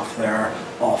photograph there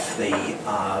of the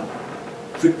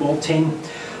football team,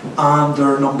 and there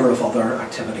are a number of other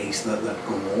activities that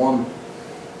go on.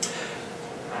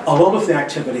 A lot of the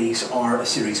activities are a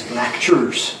series of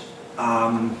lectures,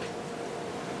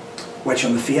 which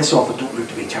on the face of it don't look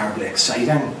to be terribly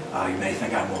exciting. You may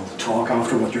think I want to talk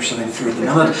after what you're sitting through at the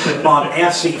minute, but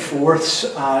FC Forth's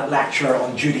lecture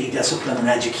on duty, discipline and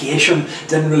education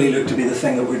didn't really look to be the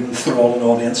thing that would enthrall an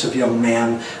audience of young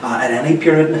men at any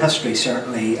period in history,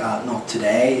 certainly not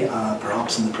today,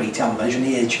 perhaps in the pre-television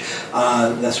age.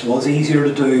 This was easier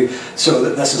to do, so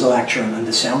that this is a lecture in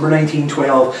December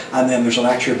 1912, and then there's a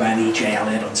lecture by an E.J.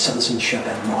 Elliott on citizenship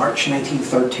in March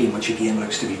 1913, which again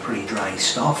looks to be pretty dry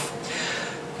stuff.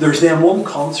 There's then one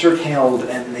concert held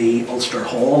in the Ulster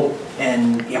Hall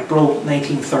in April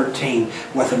 1913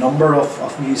 with a number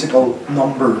of musical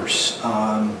numbers.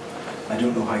 I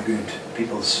don't know how good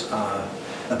people's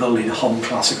ability to hum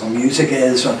classical music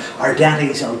is.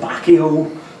 Ardenti's Il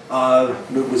Baccio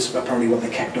was apparently what they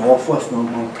kicked off with, not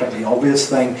a particularly obvious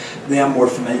thing. Then more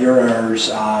familiar airs,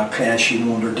 Clare She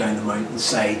Wandered Down the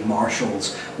Mountainside,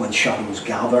 Marshall's When Shadows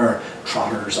Gather,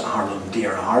 Trotter's Ireland,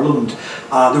 Dear Ireland.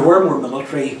 There were more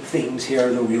military themes here,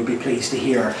 though you'll be pleased to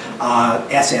hear.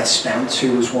 S.S. Spence,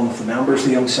 who was one of the members of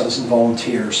the Young Citizen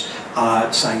Volunteers,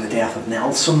 sang The Death of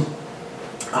Nelson.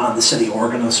 The city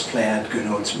organist played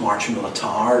Gounod's March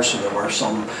Militaire, so there were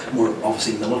some more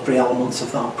obviously military elements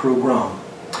of that programme.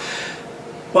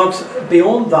 But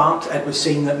beyond that, it was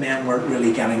seen that men weren't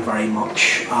really getting very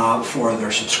much for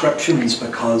their subscriptions,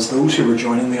 because those who were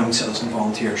joining the Young Citizen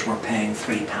Volunteers were paying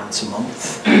 £3 a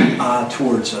month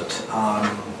towards it,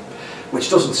 which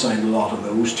doesn't sound a lot in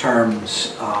those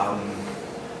terms.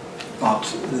 but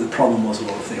the problem was a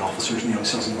lot of the officers and the young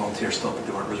citizen volunteers thought that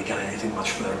they weren't really getting anything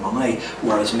much for their money,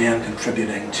 whereas men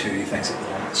contributing to things like the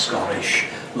London Scottish,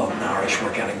 London Irish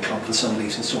were getting club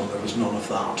facilities and so on. There was none of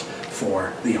that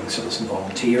for the young citizen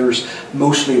volunteers.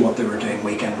 Mostly what they were doing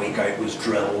week in, week out was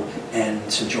drill in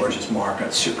St George's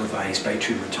Market, supervised by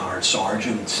 2 retired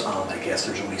sergeants, and I guess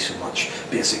there's only so much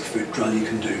basic foot drill you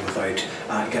can do without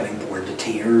getting bored to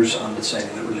tears and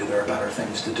deciding that really there are better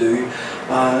things to do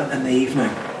in the evening.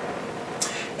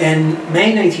 In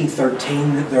May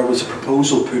 1913, there was a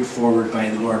proposal put forward by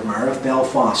the Lord Mayor of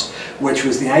Belfast, which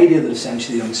was the idea that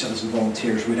essentially the young citizen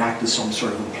volunteers would act as some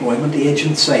sort of employment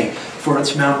agency for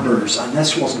its members, and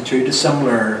this wasn't too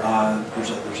dissimilar. There's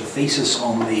a thesis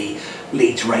on the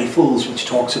Leeds Rifles which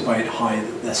talks about how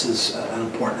this is an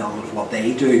important element of what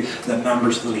they do, that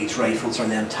members of the Leeds Rifles are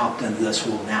then tapped into this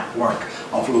whole network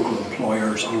of local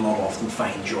employers and a lot often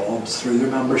find jobs through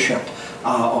their membership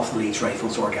of the Leeds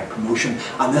Rifles or get promotion.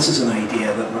 And this is an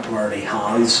idea that McMurray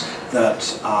has, that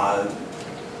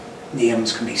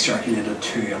names can be circulated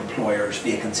to employers,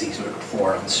 vacancies looked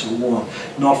for and so on.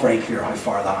 Not very clear how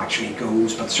far that actually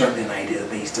goes, but certainly an idea that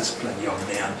these disciplined young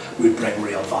men would bring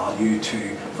real value to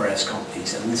various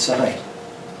companies in the city.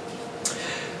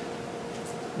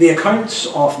 The accounts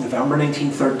of November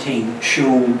 1913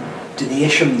 show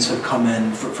donations had come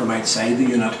in from outside the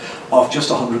unit of just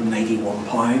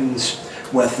 £191,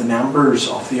 with the members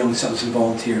of the Young Citizen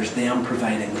Volunteers then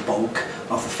providing the bulk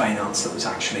of the finance that was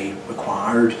actually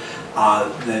required.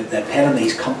 They paid in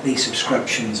these company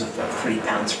subscriptions of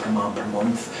 £3 per man per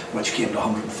month, which came to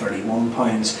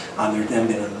 £131, and there'd then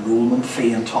been an enrolment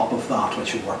fee on top of that,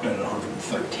 which had worked out at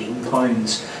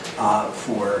 £113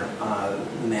 for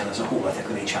the men as a whole. I think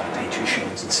they each had to pay 2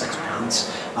 shillings and 6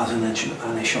 as an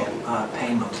initial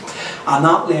payment. And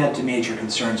that led to major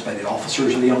concerns by the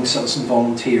officers of the Young Citizen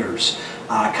Volunteers.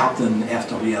 Captain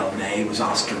F.W.L. May was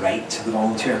asked to write to the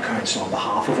Volunteer Council on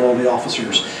behalf of all the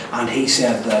officers, and he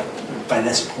said that by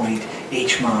this point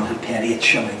each man had paid 8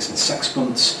 shillings and 6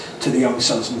 to the Young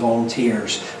Citizen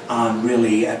Volunteers, and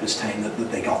really it was time that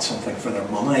they got something for their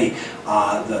money,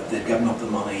 that they'd given up the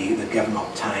money, they'd given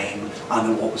up time, and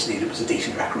that what was needed was a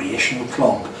decent recreational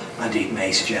club. Indeed,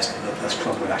 May suggested that this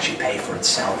club would actually pay for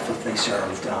itself if they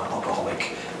served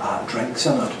alcoholic drinks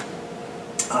in it.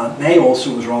 May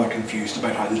also was rather confused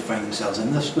about how they found themselves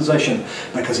in this position,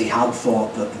 because he had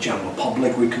thought that the general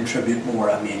public would contribute more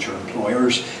and major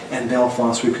employers in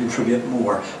Belfast would contribute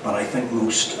more, but I think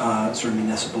most sort of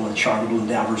municipal and charitable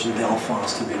endeavours in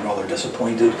Belfast had been rather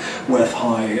disappointed with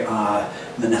how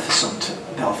beneficent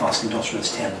Belfast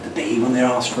industrialists tended to be when they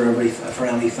asked for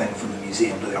anything, from the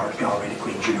museum to the art gallery to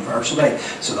Queen's University,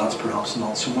 so that's perhaps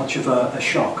not so much of a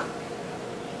shock.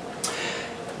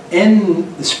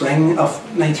 In the spring of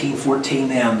 1914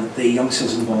 then, the Young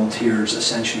Citizen Volunteers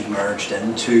essentially merged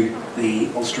into the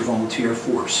Ulster Volunteer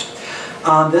Force.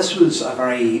 And this was a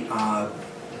very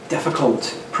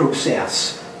difficult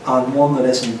process, and one that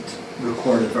isn't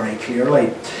recorded very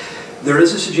clearly. There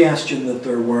is a suggestion that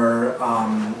there were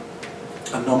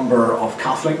a number of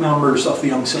Catholic members of the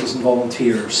Young Citizen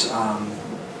Volunteers,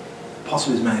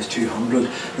 possibly as many as 200,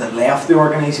 that left the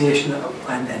organisation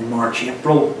in March,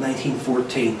 April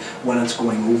 1914, when it's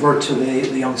going over to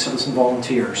the Young Citizen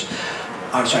Volunteers.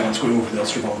 When it's going over to the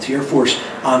Ulster Volunteer Force.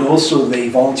 And also the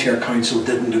Volunteer Council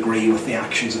didn't agree with the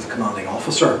actions of the commanding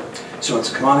officer. So it's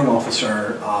the commanding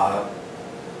officer,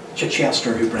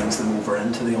 Chichester, who brings them over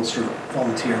into the Ulster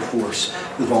Volunteer Force.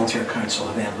 The Volunteer Council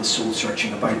have ended soul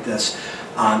searching about this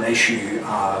and issue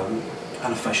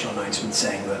an official announcement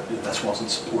saying that this wasn't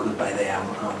supported by them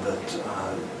and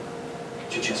that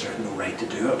Chichester had no right to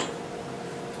do it.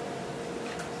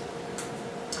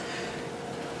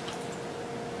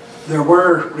 There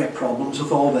were great problems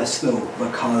with all this though,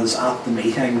 because at the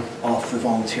meeting of the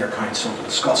Volunteer Council to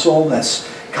discuss all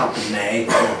this, Captain May,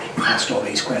 who asked all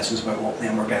these questions about what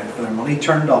men were getting for their money,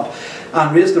 turned up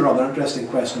and raised a rather interesting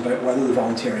question about whether the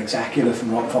Volunteer Executive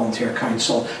and Volunteer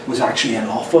Council was actually in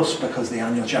office, because the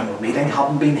annual general meeting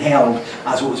hadn't been held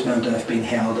as it was meant to have been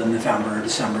held in November or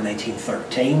December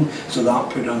 1913, so that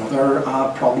put another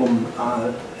problem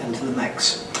into the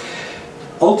mix.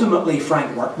 Ultimately,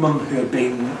 Frank Workman, who had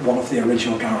been one of the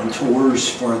original guarantors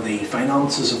for the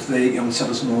finances of the Young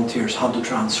Citizen Volunteers, had to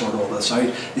try and sort all this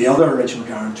out. The other original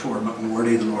guarantor,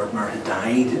 McMurray, the Lord Mayor, had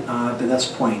died by this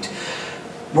point.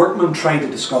 Workman tried to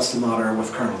discuss the matter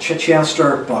with Colonel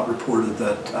Chichester, but reported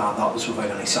that that was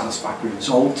without any satisfactory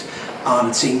result, and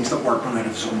it seems that Workman, out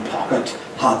of his own pocket,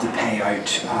 had to pay out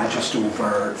just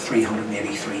over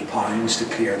 £383 to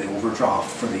clear the overdraft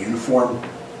for the uniform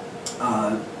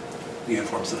the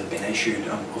uniforms that had been issued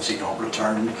and obviously not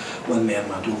returned when men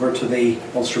went over to the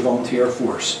Ulster Volunteer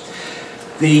Force.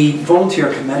 The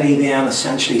volunteer committee then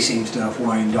essentially seems to have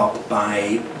wound up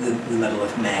by the middle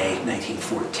of May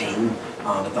 1914,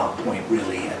 and at that point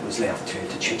really it was left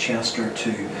to Chichester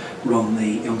to run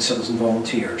the Young Citizen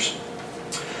Volunteers.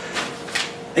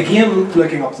 Again,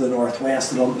 looking up to the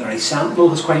northwest, the Londonderry Sentinel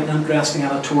has quite an interesting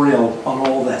editorial on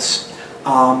all this.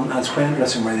 And it's quite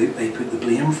interesting where they put the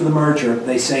blame for the merger.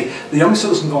 They say, the Young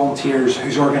Citizen Volunteers,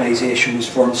 whose organisation was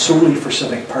formed solely for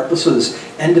civic purposes,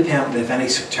 independently of any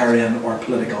sectarian or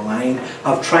political line,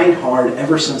 have tried hard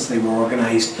ever since they were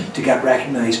organised to get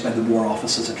recognised by the War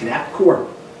Office as a cadet corps.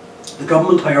 The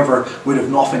government, however, would have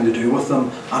nothing to do with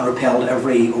them and repelled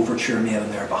every overture made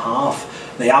on their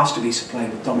behalf. They asked to be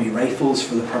supplied with dummy rifles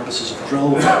for the purposes of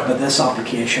drill, but this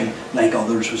application, like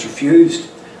others, was refused.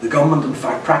 The government, in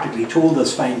fact, practically told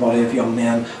this fine body of young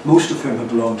men, most of whom had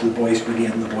belonged to the Boys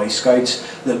Brigade and the Boy Scouts,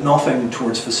 that nothing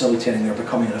towards facilitating their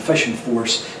becoming an efficient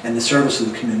force in the service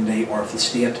of the community or of the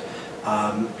state,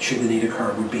 should the need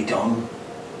occur, would be done.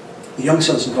 The Young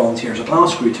Citizen Volunteers at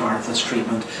last grew tired of this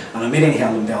treatment, and a meeting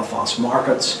held in Belfast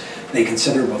markets, they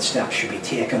considered what steps should be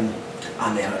taken,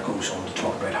 and then it goes on to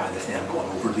talk about how they've then gone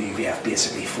over the UVF,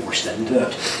 basically forced into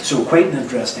it. So quite an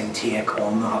interesting take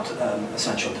on that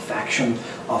essential defection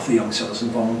of the Young Citizen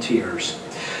Volunteers.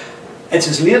 It's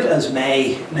as late as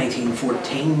May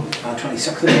 1914,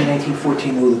 26th of May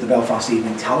 1914, though, that the Belfast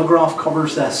Evening Telegraph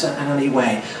covers this in any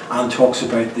way and talks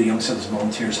about the Young Citizen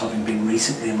Volunteers having been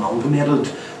recently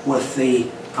amalgamated with the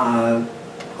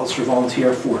Ulster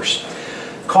Volunteer Force.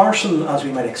 Carson, as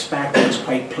we might expect, was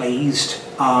quite pleased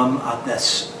at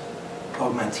this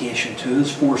augmentation to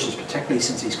his forces, particularly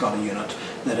since he's got a unit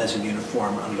that is in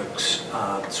uniform and looks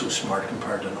so smart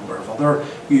compared to a number of other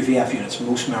UVF units.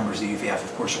 Most members of the UVF,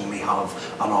 of course, only have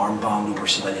an armband over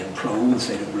civilian clothes.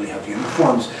 They don't really have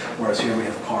uniforms, whereas here we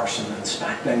have Carson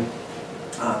inspecting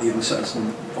the Young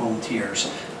Citizen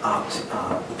Volunteers at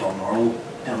the Balmoral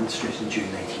demonstration in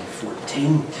June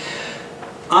 1914.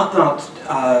 At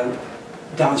that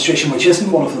demonstration, which isn't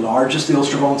one of the largest, the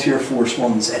Ulster Volunteer Force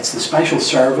ones, it's the Special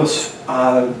Service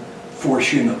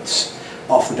Force units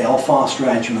of the Belfast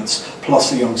regiments plus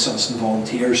the Young Citizen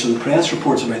Volunteers. So the press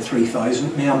reports about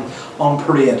 3,000 men on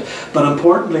parade. But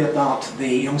importantly at that, the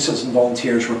Young Citizen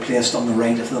Volunteers were placed on the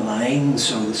right of the line,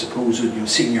 so the supposed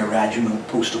senior regiment,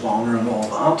 post of honour and all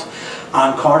that.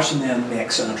 And Carson then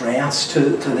makes an address to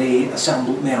the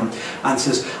assembled men and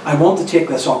says, I want to take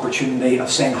this opportunity of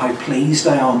saying how pleased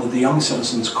I am that the Young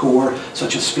Citizens Corps,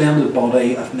 such a splendid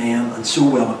body of men and so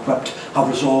well equipped, have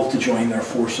resolved to join their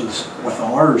forces with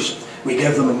ours. We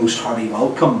give them a most hearty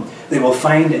welcome. They will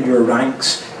find in your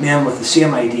ranks men with the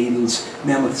same ideals,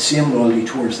 men with the same loyalty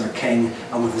towards their king,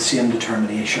 and with the same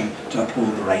determination to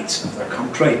uphold the rights of their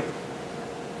country.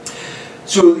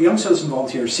 So the Young Citizen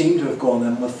Volunteers seem to have gone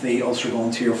in with the Ulster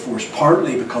Volunteer Force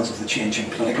partly because of the changing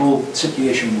political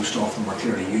situation. Most of them were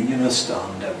clearly unionist,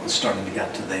 and it was starting to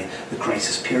get to the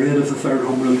crisis period of the Third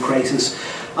Home Rule crisis,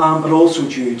 but also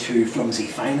due to flimsy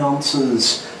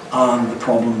finances and the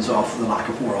problems of the lack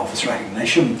of War Office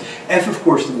recognition. If, of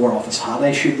course, the War Office had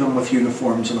issued them with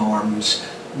uniforms and arms,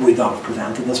 would that have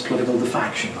prevented this political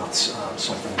defection? That's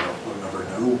something that we'll never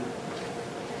know.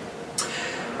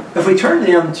 If we turn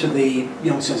then to the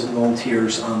Young Citizen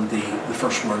Volunteers and the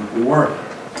First World War,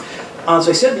 as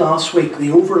I said last week,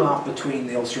 the overlap between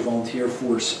the Ulster Volunteer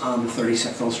Force and the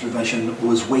 36th Ulster Division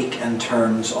was weak in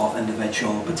terms of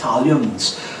individual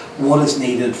battalions. What is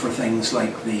needed for things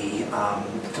like the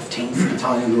 15th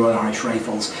Battalion, the Royal Irish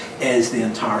Rifles, is the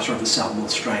entire sort of assembled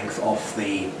strength of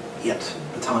the 8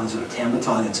 battalions or 10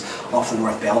 battalions of the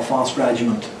North Belfast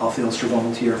Regiment of the Ulster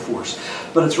Volunteer Force.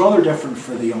 But it's rather different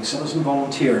for the Young Citizen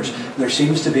Volunteers. There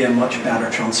seems to be a much better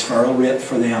transferal rate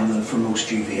for them than for most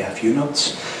UVF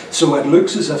units. So it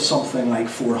looks as if something like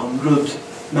 400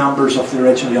 members of the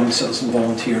original Young Citizen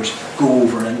Volunteers go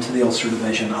over into the Ulster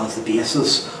Division as the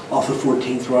basis of the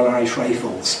 14th Royal Irish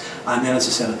Rifles. And then, as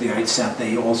I said at the outset,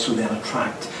 they also then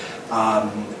attract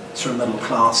sort of middle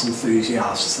class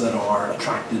enthusiasts that are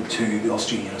attracted to the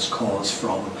Ulster Unionist cause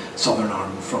from Southern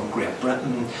Ireland, from Great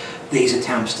Britain. These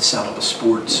attempts to set up a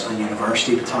sports and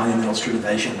university battalion in the Ulster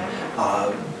Division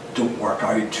don't work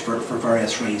out for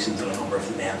various reasons, and a number of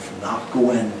the men from that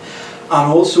go in. And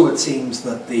also it seems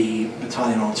that the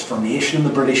battalion on its formation in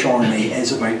the British Army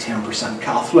is about 10%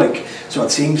 Catholic, so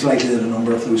it seems likely that a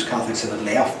number of those Catholics that had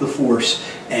left the force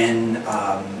in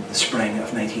the spring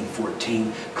of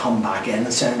 1914 come back in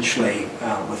essentially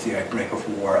with the outbreak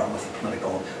of war and with the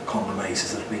political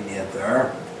compromises that have been made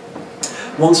there.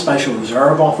 One Special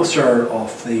Reserve Officer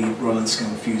of the Royal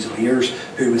Inniskilling Fusiliers,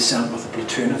 who was sent with a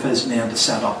platoon of his men to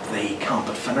set up the camp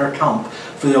at Finner Camp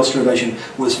for the Ulster Division,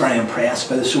 was very impressed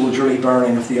by the soldierly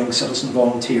bearing of the young citizen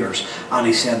volunteers, and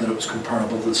he said that it was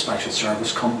comparable to the special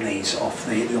service companies of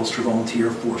the Ulster Volunteer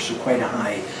Force, so quite a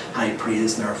high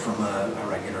praise there from a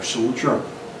regular soldier.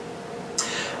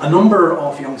 A number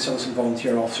of young citizen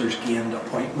volunteer officers gained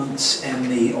appointments in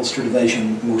the Ulster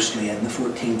Division, mostly in the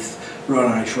 14th Royal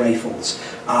Irish Rifles.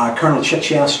 Colonel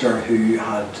Chichester, who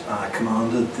had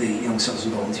commanded the young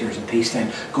citizen volunteers in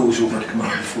peacetime, goes over to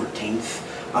command the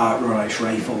 14th Royal Irish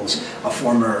Rifles, a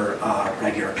former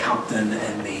regular captain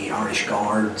in the Irish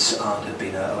Guards and had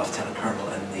been a lieutenant colonel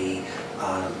in the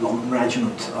London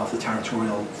Regiment of the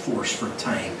Territorial Force for a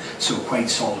time, so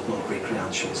quite solid military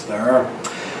credentials there.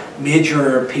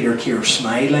 Major Peter Keir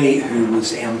Smiley, who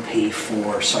was MP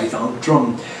for South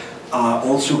Antrim,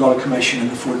 also got a commission in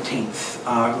the 14th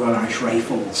Royal Irish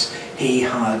Rifles. He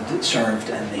had served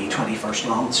in the 21st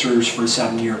Lancers for a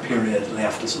 7-year period,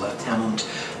 left as a lieutenant,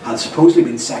 had supposedly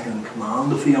been second in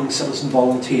command of the young citizen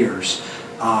volunteers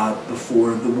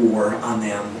before the war, and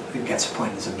then gets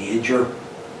appointed as a major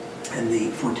in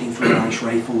the 14th Royal Irish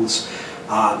Rifles.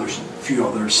 There's a few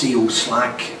others. C.O.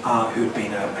 Slack, who had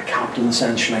been a captain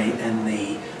essentially in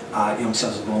the young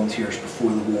citizen volunteers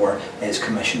before the war, is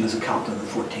commissioned as a captain in the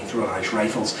 14th Royal Irish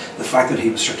Rifles. The fact that he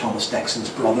was Sir Thomas Dixon's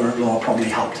brother-in-law probably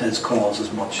helped his cause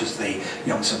as much as the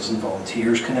young citizen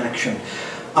volunteers connection.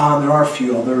 There are a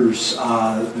few others.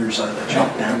 There's a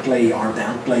chap Bentley, R.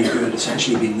 Bentley, who had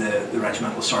essentially been the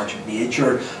regimental sergeant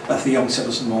major of the young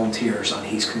citizen volunteers, and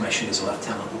he's commissioned as a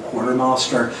lieutenant and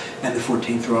quartermaster in the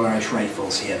 14th Royal Irish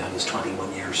Rifles. He had his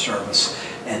 21 years service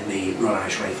in the Royal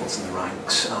Irish Rifles in the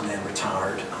ranks, and then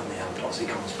retired, and then plus he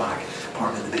comes back,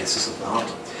 partly on the basis of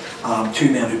that.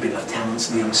 Two men who'd been lieutenants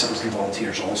in the young citizen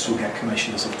volunteers also get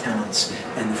commissioned as lieutenants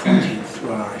in the 14th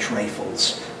Royal Irish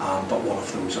Rifles, but one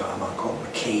of those, a man called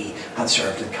McKee, had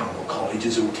served in Campbell College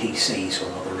as OTC, so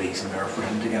another reason there for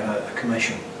him to get a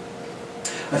commission.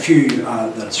 A few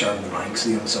that had served in the ranks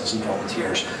of the young citizen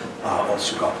volunteers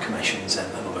also got commissions in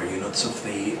other units of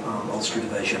the Ulster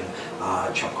Division. A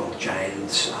chap called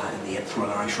Giles in the 8th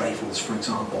Royal Irish Rifles, for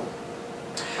example.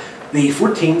 The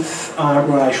 14th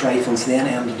Royal Irish Rifles then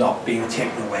ended up being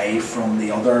taken away from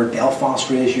the other Belfast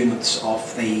raised units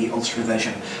of the Ulster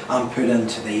Division and put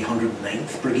into the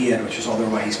 109th Brigade, which was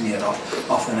otherwise made up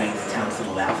of the 9th, 10th and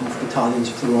 11th Battalions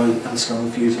of the Royal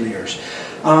Inniskilling Fusiliers.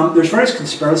 There's various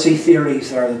conspiracy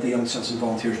theories there that the young citizen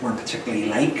volunteers weren't particularly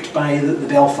liked by the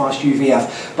Belfast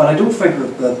UVF, but I don't think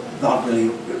that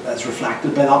really is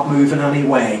reflected by that move in any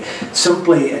way.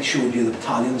 Simply it showed you the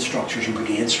battalion structures and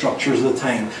brigade structures at the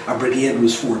time. A brigade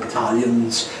was 4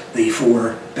 battalions, the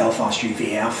 4 Belfast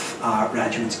UVF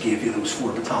regiments gave you those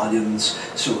 4 battalions,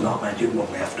 so that meant you had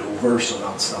one left over, so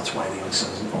that's why the young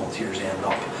citizen volunteers end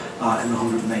up in the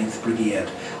 109th Brigade.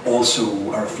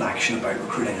 Also a reflection about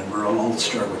recruiting in rural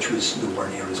Ulster, which was nowhere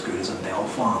near as good as in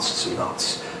Belfast, so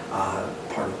that's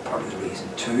part of the reason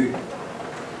too.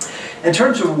 In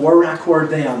terms of war record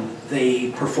then,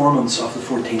 the performance of the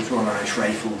 14th Royal Irish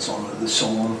Rifles on the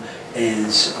Somme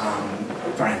is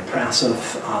very impressive,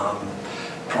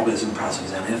 probably as impressive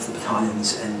as any of the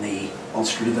battalions in the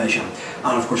Ulster Division.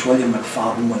 And of course William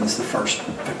McFadden wins the first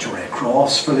Victoria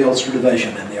Cross for the Ulster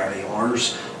Division in the early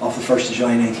hours of the 1st of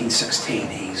July 1916.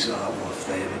 He's one of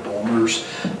the bombers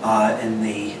in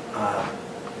the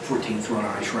 14th Royal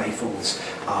Irish Rifles.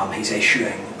 He's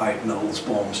issuing out Mills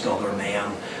bombs to other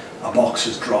men. A box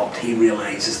is dropped, he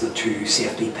realises the 2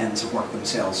 safety pins have worked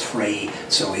themselves free,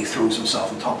 so he throws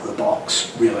himself on top of the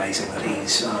box, realising that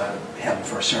he's heading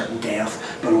for a certain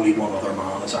death, but only one other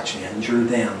man is actually injured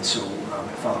then, so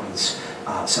McFadden's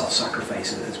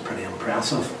self-sacrifice is pretty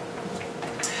impressive.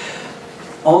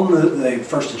 On the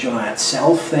 1st of July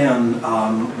itself then,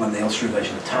 when the Ulster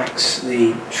Division attacks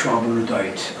the Schwaben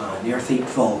Redoubt near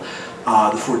Thiepval,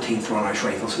 the 14th Royal Irish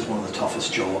Rifles is one of the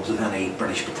toughest jobs of any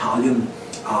British battalion.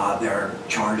 They're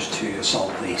charged to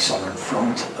assault the southern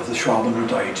front of the Schwaben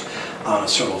Redoubt, and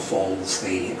as Cyril Falls,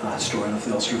 the historian of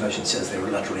the Ulster Division, says they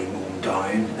were literally mown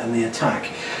down in the attack.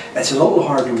 It's a little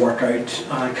hard to work out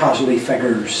casualty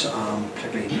figures,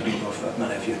 particularly, I don't know if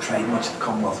many of you have tried much of the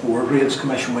Commonwealth War Graves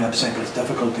Commission website, but it's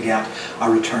difficult to get a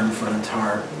return for an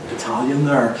entire battalion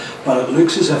there. But it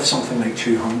looks as if something like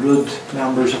 200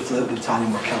 members of the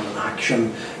battalion were killed in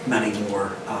action, many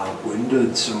more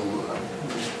wounded, so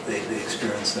the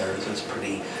experience there is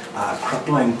pretty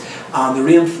crippling. And the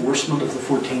reinforcement of the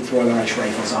 14th Royal Irish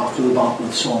Rifles after the Battle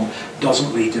of Somme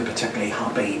doesn't lead to a particularly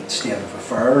happy state of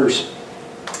affairs.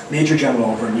 Major General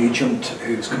Oliver Nugent,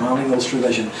 who was commanding the Ulster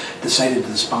Division, decided to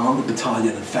disband the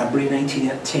battalion in February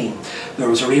 1918. There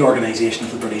was a reorganisation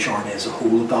of the British Army as a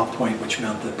whole at that point, which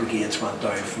meant that brigades went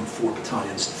down from 4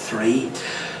 battalions to 3.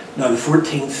 Now, the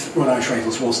 14th Royal Irish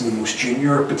Rifles wasn't the most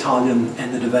junior battalion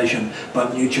in the division,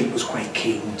 but Nugent was quite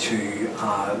keen to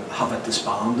have it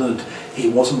disbanded. He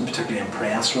wasn't particularly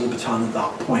impressed with the battalion at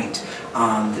that point,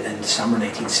 and in December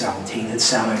 1917 had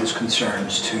sent out his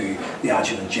concerns to the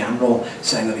Adjutant General,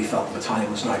 saying that he felt the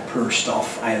battalion was now poor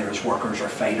stuff, either as workers or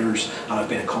fighters, and had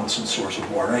been a constant source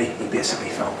of worry. He basically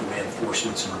felt the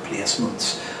reinforcements and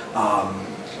replacements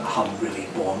hadn't really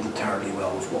bonded terribly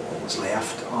well with what was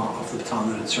left of the battalion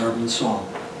that had served and so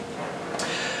on.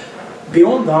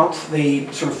 Beyond that,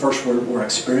 the sort of First World War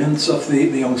experience of the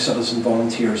young citizen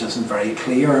volunteers isn't very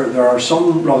clear. There are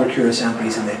some rather curious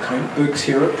entries in the account books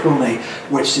here at PRONI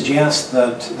which suggest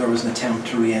that there was an attempt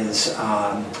to raise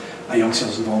a young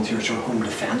citizen volunteer sort of home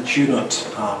defence unit,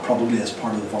 probably as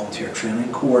part of the volunteer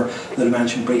training corps that I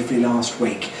mentioned briefly last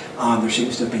week. There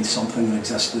seems to have been something that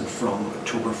existed from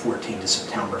October 14 to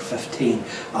September 15.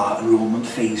 Enrolment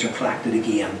fees are collected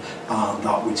again, and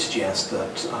that would suggest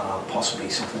that possibly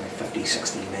something like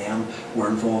 50-60 men were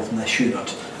involved in this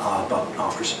unit, but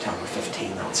after September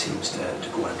 15 that seems to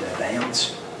go into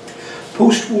abeyance.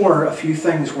 Post-war, a few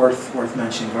things worth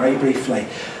mentioning very briefly.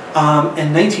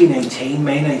 In 1919,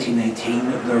 May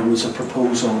 1919, there was a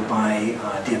proposal by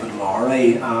David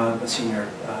Lowry, a senior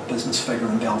business figure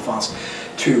in Belfast,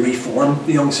 to reform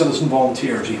the young citizen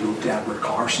volunteers. He wrote to Edward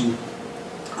Carson,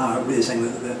 raising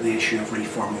the issue of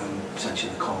reforming them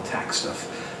essentially in the context of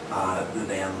the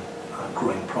then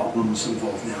growing problems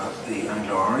involving the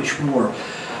Anglo-Irish War.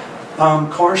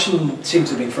 Carson seems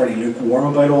to have been fairly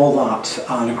lukewarm about all that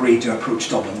and agreed to approach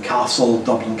Dublin Castle.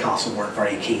 Dublin Castle weren't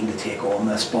very keen to take on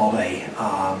this body,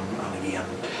 and again,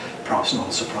 perhaps not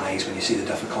a surprise when you see the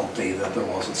difficulty that there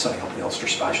was in setting up the Ulster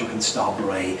Special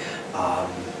Constabulary,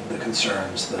 the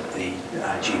concerns that the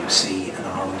GOC in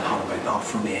Ireland had about that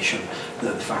formation,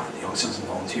 the fact that the young citizen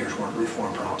volunteers weren't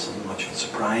reformed perhaps isn't much of a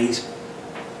surprise.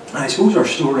 I suppose our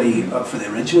story for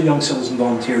the original Young Citizen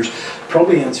Volunteers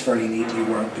probably ends fairly neatly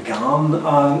where it began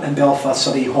in Belfast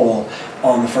City Hall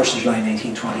on the 1st of July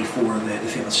 1924. The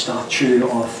famous statue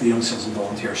of the Young Citizen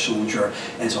Volunteer soldier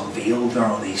is unveiled there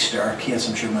on the staircase.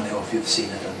 I'm sure many of you have seen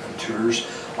it in tours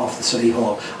of the City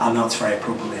Hall, and that's very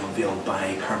appropriately unveiled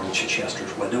by Colonel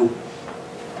Chichester's widow.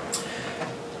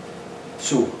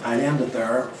 So I'll end it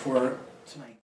there for tonight.